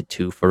easy is it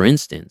to, for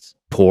instance,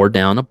 pour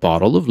down a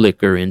bottle of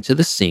liquor into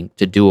the sink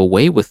to do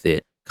away with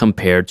it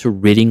compared to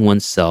ridding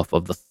oneself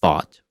of the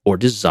thought or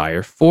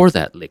desire for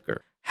that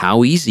liquor?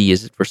 How easy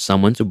is it for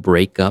someone to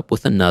break up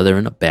with another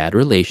in a bad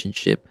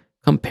relationship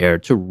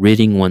compared to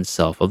ridding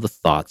oneself of the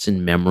thoughts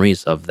and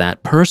memories of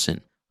that person?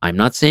 I'm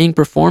not saying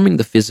performing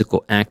the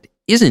physical act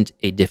isn't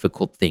a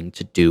difficult thing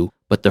to do,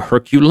 but the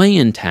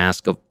Herculean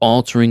task of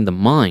altering the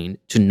mind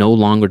to no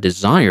longer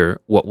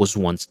desire what was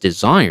once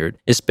desired,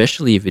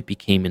 especially if it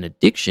became an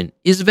addiction,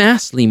 is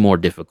vastly more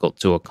difficult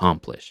to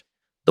accomplish.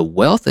 The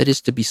wealth that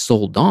is to be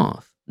sold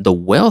off, the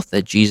wealth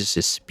that Jesus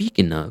is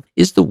speaking of,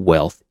 is the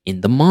wealth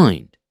in the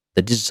mind,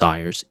 the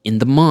desires in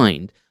the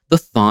mind, the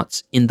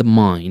thoughts in the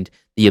mind,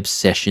 the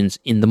obsessions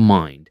in the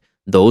mind,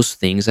 those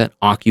things that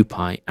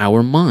occupy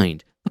our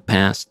mind, the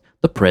past,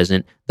 the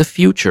present, the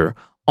future,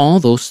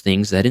 all those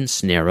things that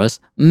ensnare us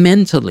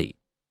mentally.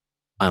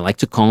 I like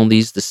to call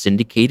these the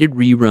syndicated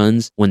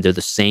reruns when they're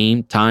the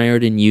same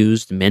tired and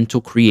used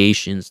mental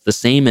creations, the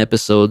same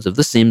episodes of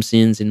The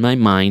Simpsons in my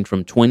mind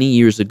from 20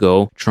 years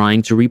ago,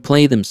 trying to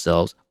replay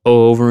themselves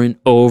over and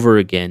over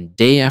again,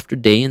 day after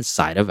day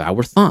inside of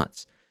our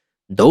thoughts.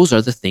 Those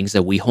are the things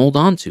that we hold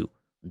on to.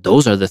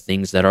 Those are the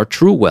things that are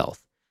true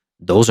wealth.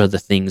 Those are the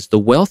things the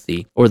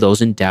wealthy, or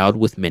those endowed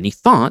with many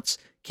thoughts,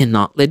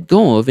 cannot let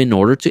go of in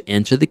order to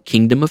enter the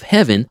kingdom of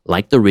heaven,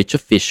 like the rich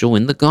official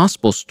in the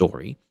gospel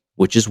story,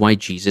 which is why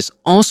Jesus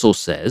also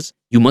says,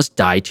 you must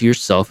die to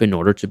yourself in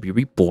order to be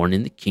reborn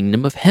in the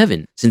kingdom of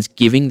heaven. Since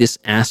giving this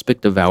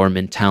aspect of our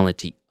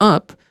mentality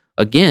up,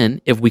 again,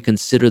 if we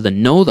consider the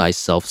know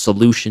thyself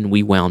solution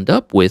we wound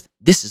up with,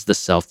 this is the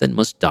self that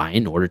must die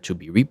in order to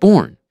be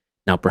reborn.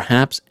 Now,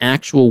 perhaps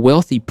actual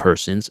wealthy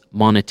persons,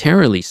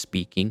 monetarily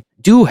speaking,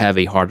 do have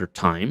a harder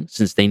time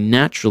since they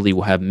naturally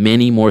will have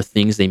many more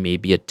things they may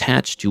be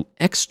attached to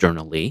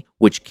externally,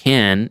 which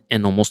can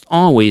and almost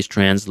always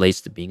translates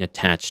to being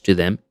attached to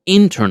them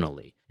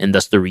internally, and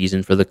thus the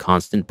reason for the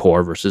constant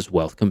poor versus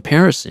wealth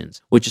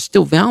comparisons, which is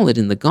still valid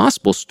in the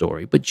gospel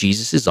story, but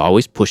Jesus is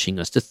always pushing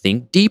us to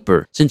think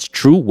deeper, since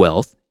true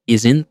wealth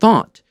is in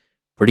thought.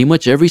 Pretty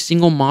much every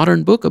single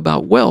modern book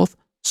about wealth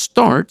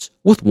starts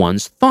with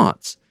one's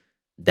thoughts.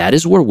 That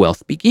is where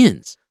wealth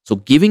begins. So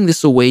giving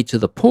this away to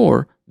the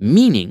poor,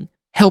 meaning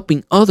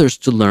helping others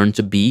to learn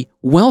to be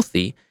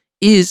wealthy,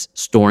 is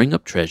storing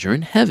up treasure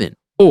in heaven,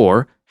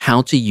 or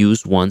how to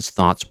use one's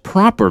thoughts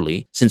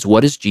properly, since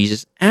what is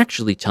Jesus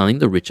actually telling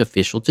the rich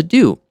official to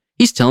do?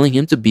 He's telling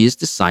him to be his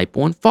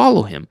disciple and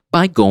follow him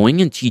by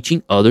going and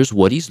teaching others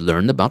what he's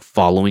learned about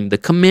following the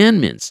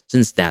commandments,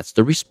 since that's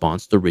the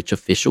response the rich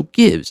official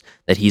gives,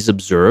 that he's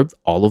observed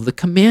all of the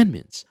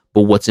commandments.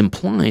 But what's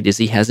implied is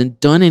he hasn't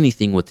done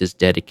anything with his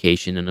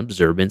dedication and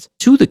observance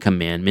to the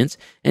commandments,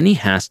 and he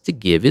has to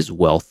give his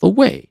wealth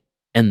away,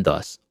 and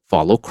thus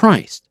follow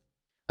Christ.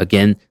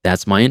 Again,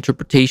 that's my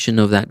interpretation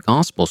of that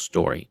gospel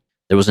story.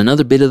 There was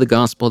another bit of the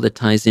gospel that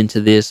ties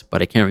into this,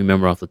 but I can't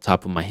remember off the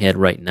top of my head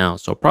right now,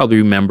 so I'll probably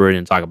remember it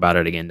and talk about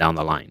it again down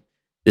the line.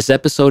 This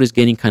episode is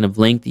getting kind of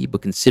lengthy,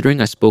 but considering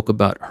I spoke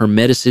about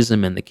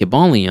Hermeticism and the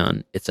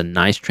Kybalion, it's a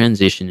nice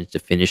transition into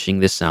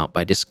finishing this out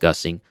by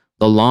discussing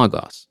the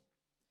Logos.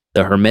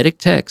 The Hermetic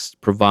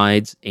text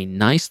provides a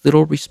nice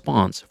little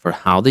response for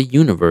how the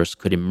universe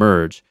could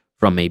emerge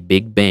from a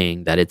Big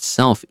Bang that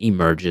itself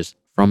emerges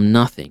from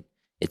nothing.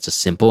 It's a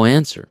simple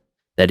answer,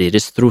 that it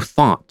is through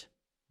thought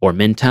or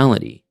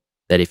mentality,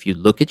 that if you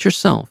look at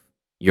yourself,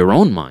 your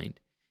own mind,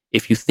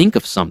 if you think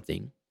of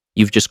something,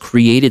 you've just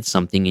created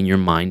something in your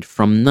mind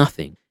from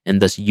nothing,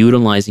 and thus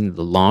utilizing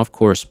the law of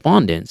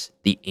correspondence,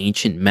 the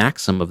ancient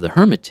maxim of the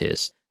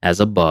Hermetists, as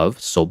above,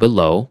 so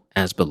below,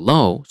 as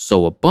below,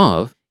 so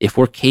above. If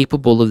we're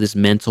capable of this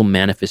mental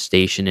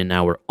manifestation in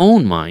our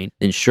own mind,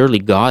 then surely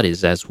God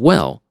is as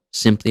well,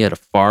 simply at a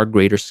far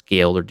greater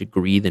scale or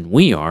degree than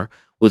we are,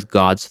 with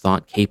God's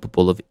thought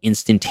capable of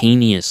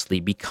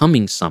instantaneously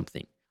becoming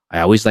something. I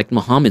always liked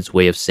Muhammad's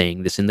way of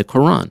saying this in the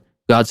Quran.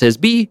 God says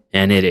be,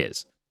 and it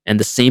is. And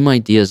the same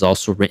idea is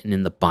also written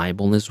in the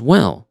Bible as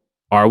well.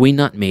 Are we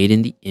not made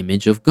in the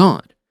image of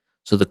God?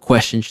 So the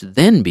question should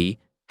then be,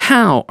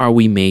 how are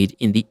we made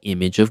in the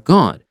image of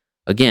God?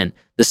 Again,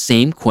 the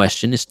same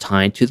question is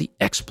tied to the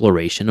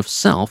exploration of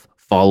self,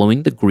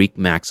 following the Greek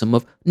maxim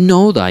of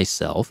know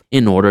thyself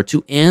in order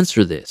to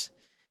answer this.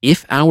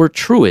 If our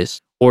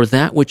truest, or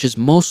that which is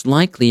most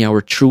likely our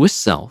truest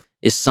self,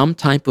 is some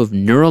type of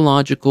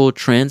neurological,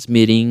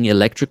 transmitting,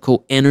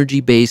 electrical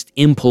energy-based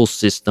impulse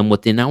system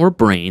within our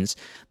brains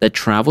that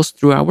travels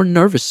through our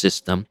nervous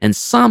system, and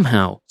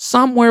somehow,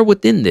 somewhere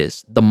within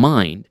this, the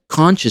mind,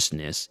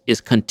 consciousness, is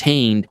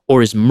contained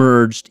or is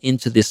merged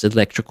into this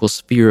electrical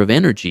sphere of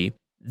energy,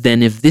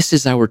 then if this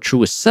is our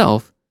truest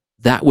self,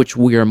 that which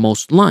we are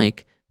most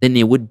like, then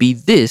it would be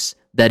this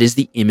that is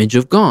the image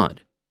of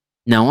God.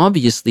 Now,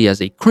 obviously, as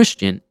a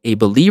Christian, a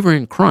believer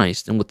in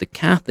Christ, and with the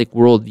Catholic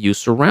worldview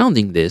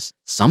surrounding this,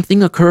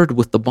 something occurred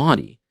with the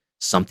body.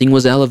 Something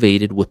was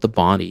elevated with the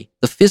body,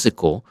 the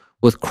physical,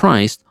 with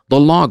Christ,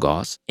 the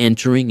Logos,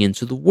 entering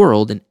into the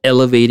world and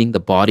elevating the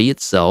body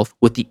itself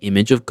with the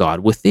image of God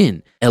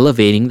within,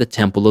 elevating the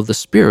temple of the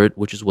Spirit,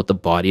 which is what the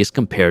body is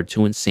compared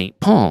to in St.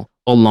 Paul,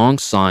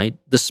 alongside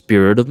the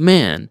spirit of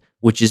man,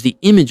 which is the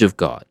image of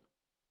God.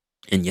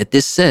 And yet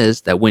this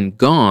says that when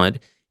God,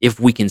 if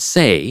we can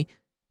say,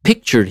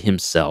 pictured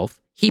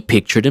himself, he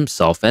pictured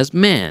himself as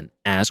man,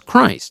 as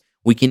Christ.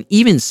 We can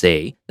even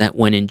say that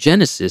when in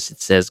Genesis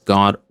it says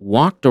God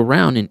walked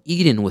around in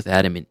Eden with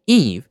Adam and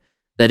Eve,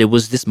 that it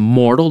was this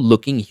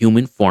mortal-looking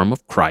human form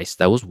of Christ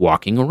that was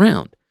walking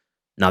around.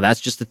 Now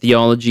that's just the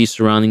theology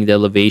surrounding the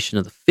elevation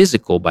of the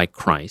physical by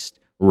Christ,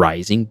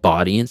 rising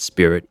body and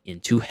spirit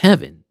into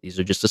heaven. These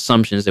are just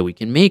assumptions that we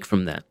can make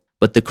from that.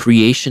 But the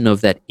creation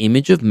of that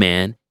image of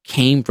man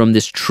came from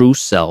this true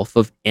self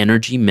of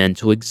energy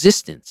mental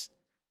existence.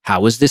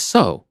 How is this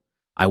so?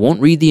 I won't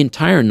read the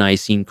entire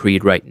Nicene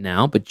Creed right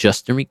now, but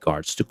just in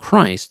regards to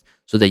Christ,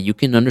 so that you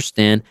can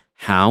understand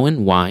how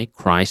and why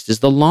Christ is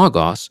the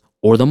Logos,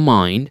 or the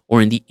mind,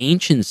 or in the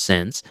ancient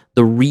sense,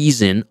 the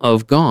reason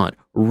of God.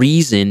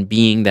 Reason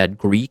being that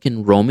Greek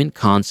and Roman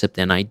concept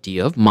and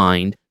idea of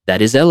mind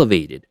that is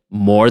elevated,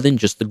 more than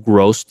just the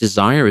gross,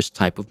 desirous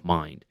type of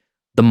mind.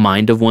 The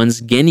mind of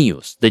one's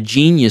genius, the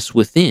genius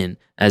within,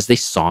 as they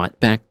saw it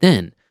back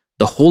then.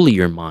 The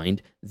holier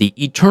mind, the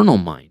eternal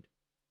mind.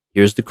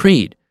 Here's the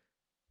creed.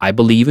 I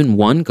believe in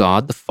one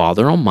God, the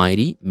Father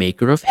Almighty,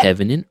 maker of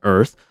heaven and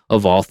earth,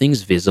 of all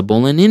things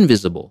visible and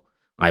invisible.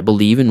 I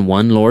believe in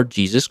one Lord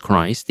Jesus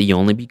Christ, the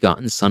only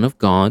begotten Son of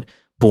God,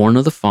 born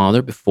of the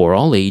Father before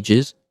all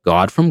ages,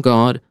 God from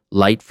God,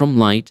 light from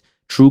light,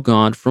 true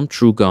God from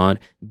true God,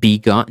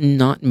 begotten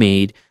not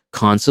made,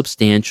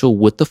 consubstantial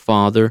with the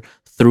Father,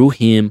 through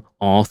him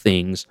all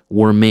things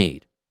were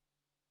made.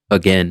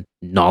 Again,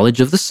 knowledge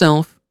of the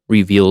self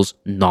reveals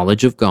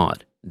knowledge of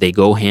God. They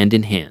go hand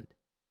in hand.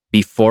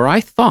 Before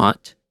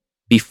thought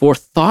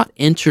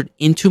entered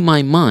into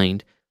my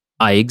mind,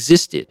 I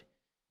existed.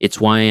 It's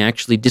why I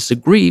actually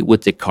disagree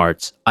with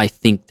Descartes' I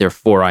think,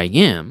 therefore I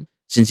am,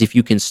 since if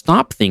you can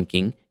stop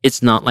thinking,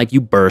 it's not like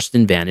you burst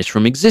and vanish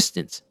from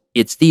existence.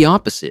 It's the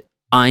opposite.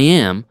 I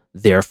am,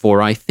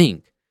 therefore I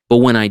think. But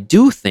when I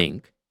do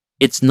think,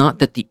 it's not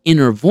that the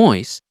inner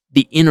voice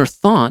the inner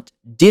thought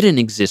didn't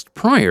exist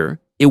prior.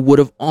 It would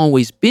have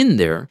always been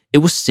there. It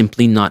was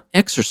simply not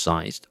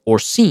exercised or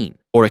seen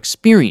or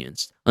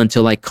experienced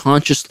until I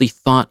consciously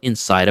thought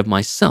inside of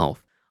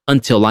myself,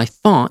 until I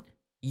thought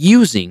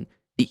using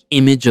the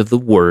image of the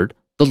Word,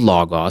 the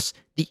Logos,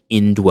 the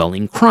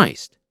indwelling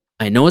Christ.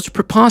 I know it's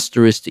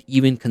preposterous to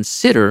even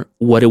consider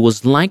what it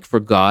was like for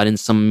God in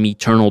some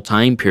eternal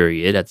time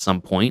period at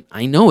some point.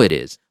 I know it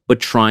is. But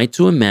try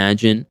to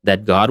imagine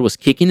that God was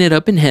kicking it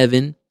up in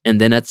heaven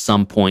and then at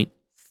some point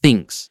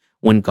thinks.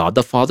 When God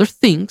the Father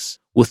thinks,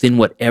 within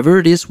whatever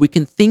it is we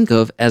can think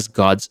of as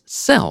God's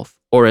self,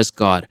 or as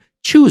God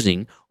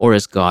choosing, or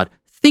as God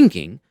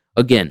thinking,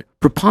 again,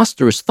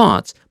 preposterous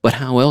thoughts, but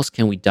how else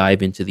can we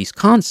dive into these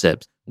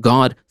concepts?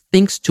 God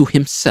thinks to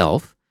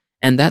himself,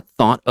 and that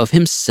thought of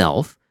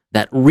himself,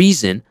 that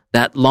reason,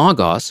 that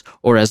logos,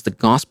 or as the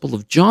Gospel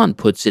of John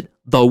puts it,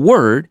 the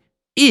Word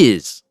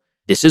is.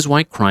 This is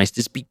why Christ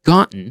is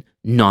begotten,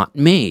 not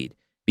made,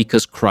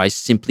 because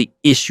Christ simply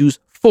issues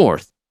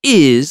forth,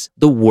 is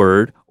the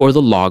Word or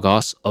the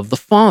Logos of the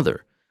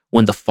Father.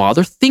 When the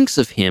Father thinks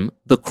of him,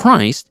 the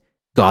Christ,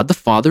 God the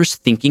Father is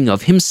thinking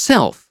of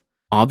himself.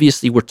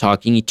 Obviously, we're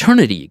talking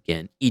eternity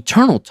again,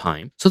 eternal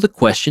time. So the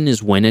question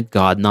is, when had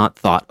God not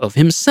thought of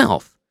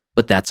himself?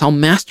 But that's how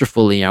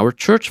masterfully our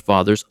church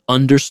fathers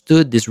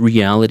understood this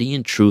reality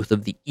and truth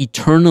of the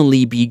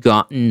eternally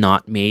begotten,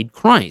 not made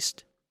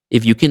Christ.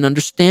 If you can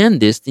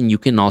understand this, then you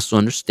can also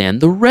understand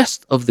the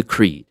rest of the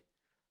creed.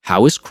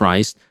 How is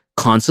Christ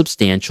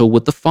consubstantial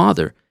with the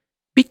Father?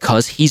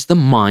 Because he's the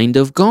mind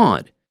of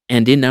God.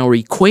 And in our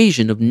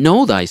equation of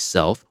know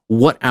thyself,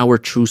 what our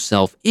true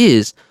self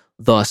is,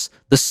 thus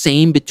the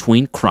same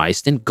between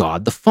Christ and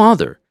God the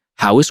Father.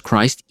 How is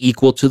Christ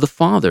equal to the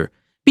Father?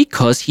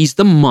 Because he's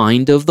the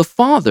mind of the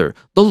Father,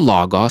 the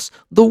Logos,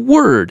 the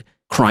Word.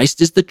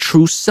 Christ is the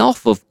true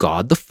self of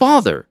God the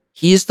Father.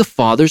 He is the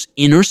Father's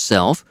inner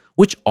self,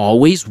 which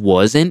always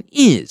was and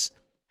is.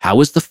 How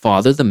is the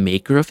Father the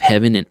maker of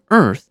heaven and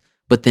earth,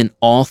 but then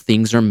all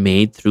things are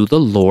made through the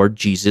Lord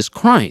Jesus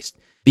Christ?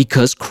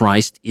 Because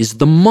Christ is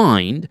the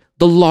mind,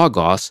 the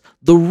Logos,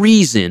 the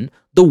reason,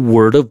 the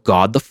Word of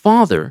God the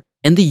Father,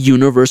 and the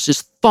universe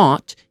is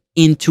thought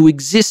into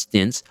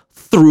existence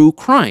through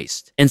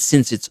Christ. And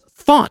since it's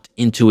thought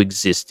into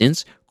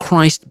existence,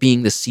 Christ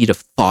being the seat of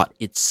thought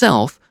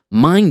itself,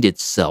 mind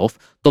itself,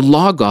 the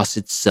Logos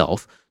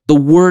itself, the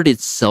Word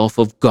itself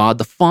of God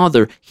the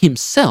Father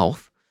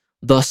himself,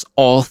 thus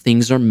all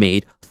things are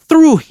made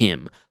through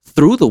him,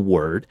 through the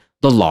Word,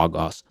 the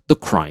Logos, the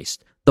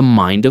Christ, the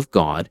mind of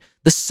God,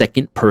 the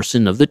second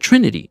person of the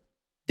Trinity.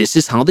 This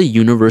is how the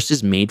universe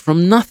is made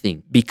from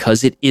nothing,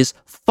 because it is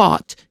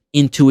thought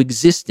into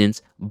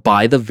existence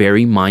by the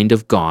very mind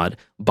of God,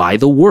 by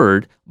the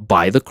Word,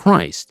 by the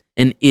Christ.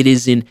 And it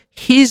is in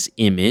his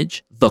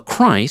image, the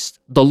Christ,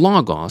 the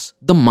Logos,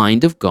 the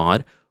mind of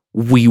God,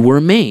 we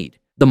were made,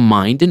 the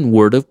mind and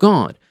Word of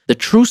God, the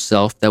true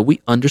self that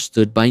we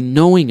understood by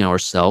knowing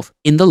ourselves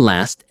in the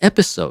last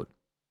episode.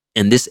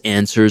 And this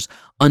answers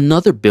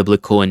another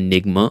biblical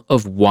enigma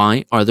of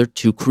why are there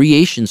two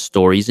creation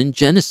stories in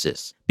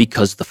Genesis?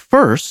 Because the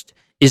first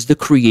is the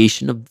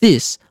creation of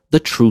this, the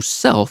true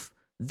self,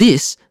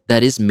 this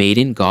that is made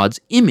in God's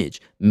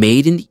image,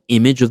 made in the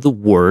image of the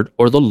Word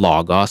or the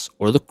Logos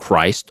or the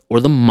Christ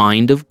or the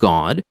mind of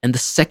God. And the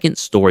second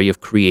story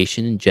of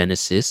creation in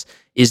Genesis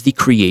is the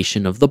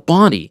creation of the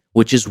body,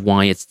 which is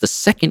why it's the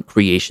second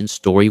creation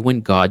story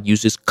when God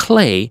uses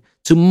clay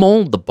to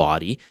mold the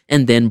body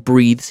and then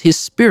breathes his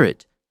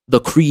spirit.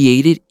 The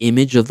created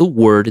image of the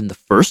Word in the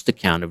first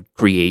account of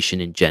creation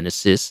in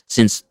Genesis,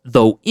 since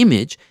though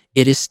image,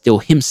 it is still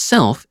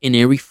himself in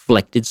a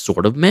reflected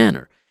sort of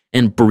manner,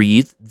 and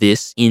breathed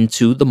this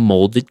into the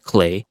molded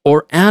clay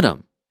or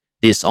Adam.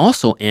 This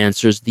also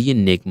answers the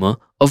enigma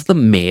of the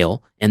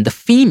male and the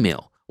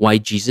female, why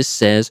Jesus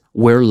says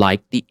we're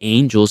like the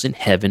angels in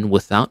heaven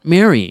without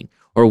marrying,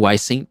 or why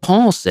St.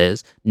 Paul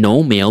says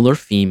no male or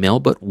female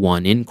but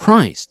one in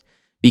Christ,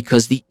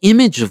 because the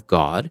image of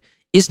God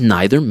is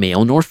neither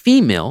male nor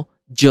female,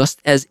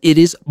 just as it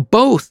is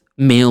both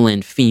male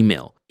and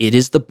female. It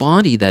is the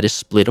body that is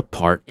split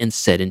apart and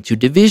set into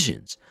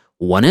divisions,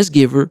 one as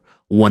giver,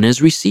 one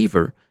as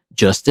receiver,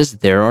 just as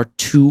there are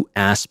two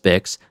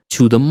aspects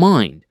to the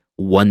mind,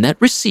 one that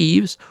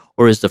receives,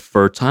 or is the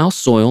fertile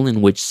soil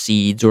in which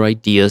seeds or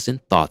ideas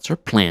and thoughts are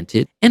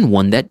planted, and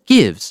one that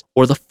gives,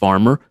 or the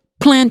farmer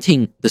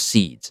planting the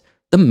seeds,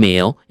 the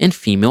male and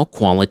female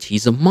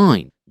qualities of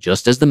mind.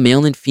 Just as the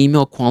male and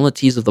female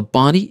qualities of the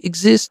body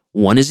exist,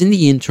 one is in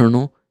the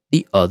internal,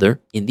 the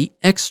other in the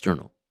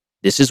external.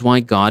 This is why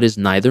God is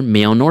neither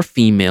male nor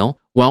female,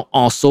 while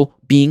also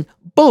being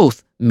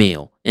both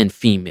male and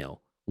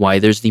female. Why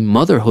there's the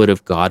motherhood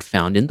of God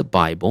found in the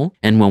Bible,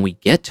 and when we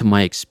get to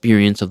my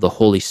experience of the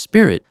Holy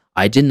Spirit,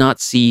 I did not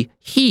see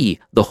he,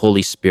 the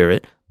Holy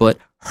Spirit, but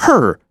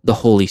her, the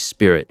Holy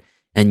Spirit.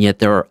 And yet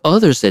there are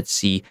others that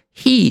see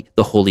he,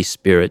 the Holy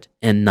Spirit,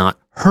 and not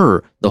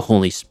her, the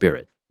Holy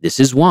Spirit. This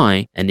is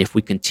why, and if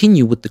we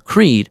continue with the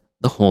creed,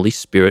 the Holy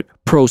Spirit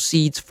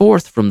proceeds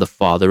forth from the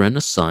Father and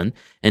the Son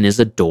and is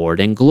adored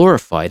and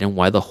glorified, and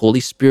why the Holy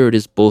Spirit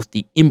is both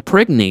the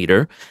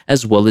impregnator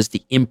as well as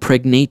the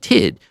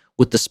impregnated,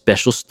 with the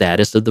special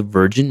status of the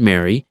Virgin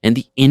Mary and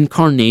the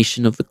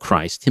incarnation of the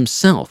Christ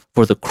himself.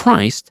 For the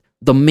Christ,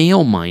 the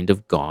male mind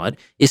of God,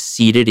 is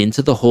seated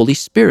into the Holy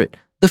Spirit,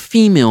 the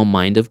female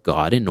mind of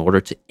God, in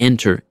order to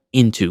enter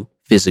into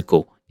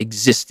physical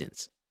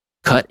existence.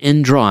 Cut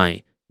and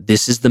dry,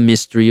 this is the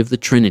mystery of the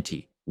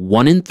Trinity.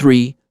 1 in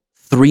 3,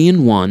 3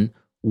 in 1,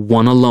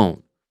 one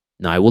alone.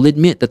 Now, I will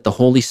admit that the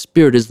Holy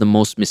Spirit is the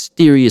most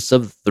mysterious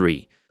of the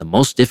three, the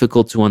most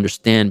difficult to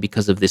understand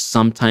because of this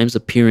sometimes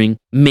appearing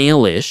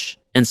male-ish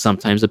and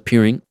sometimes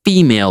appearing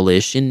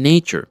female-ish in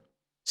nature.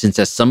 Since,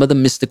 as some of the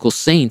mystical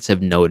saints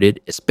have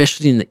noted,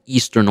 especially in the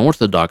Eastern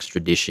Orthodox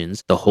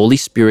traditions, the Holy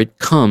Spirit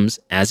comes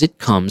as it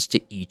comes to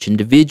each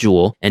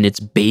individual, and it's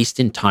based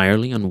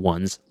entirely on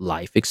one's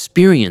life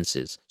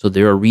experiences. So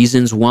there are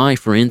reasons why,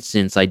 for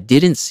instance, I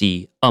didn't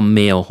see a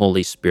male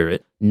Holy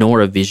Spirit,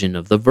 nor a vision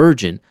of the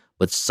Virgin,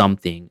 but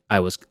something I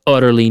was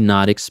utterly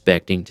not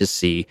expecting to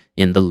see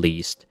in the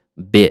least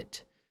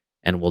bit.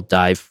 And we'll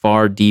dive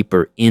far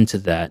deeper into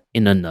that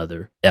in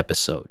another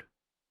episode.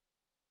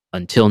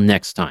 Until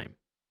next time.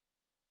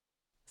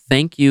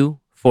 Thank you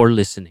for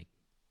listening.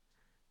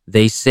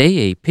 They say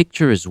a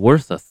picture is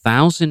worth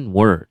 1,000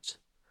 words.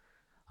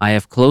 I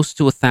have close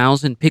to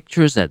 1,000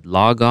 pictures at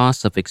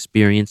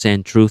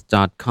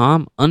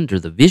logosofexperienceandtruth.com under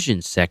the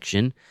Vision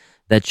section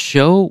that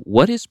show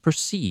what is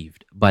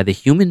perceived by the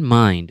human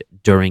mind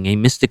during a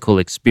mystical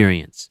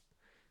experience.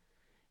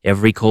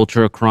 Every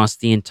culture across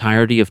the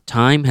entirety of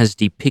time has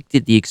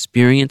depicted the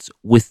experience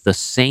with the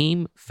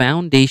same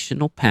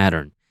foundational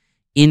pattern,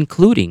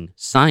 including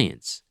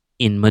science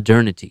in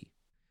modernity.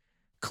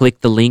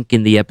 Click the link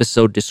in the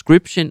episode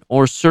description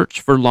or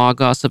search for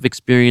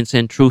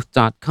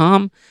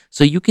logosofexperienceandtruth.com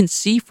so you can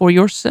see for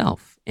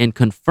yourself and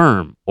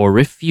confirm or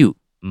refute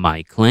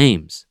my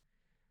claims.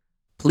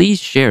 Please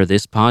share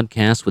this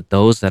podcast with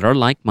those that are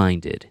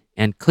like-minded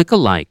and click a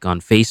like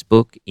on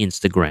Facebook,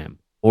 Instagram,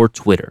 or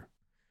Twitter.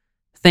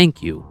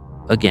 Thank you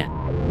again.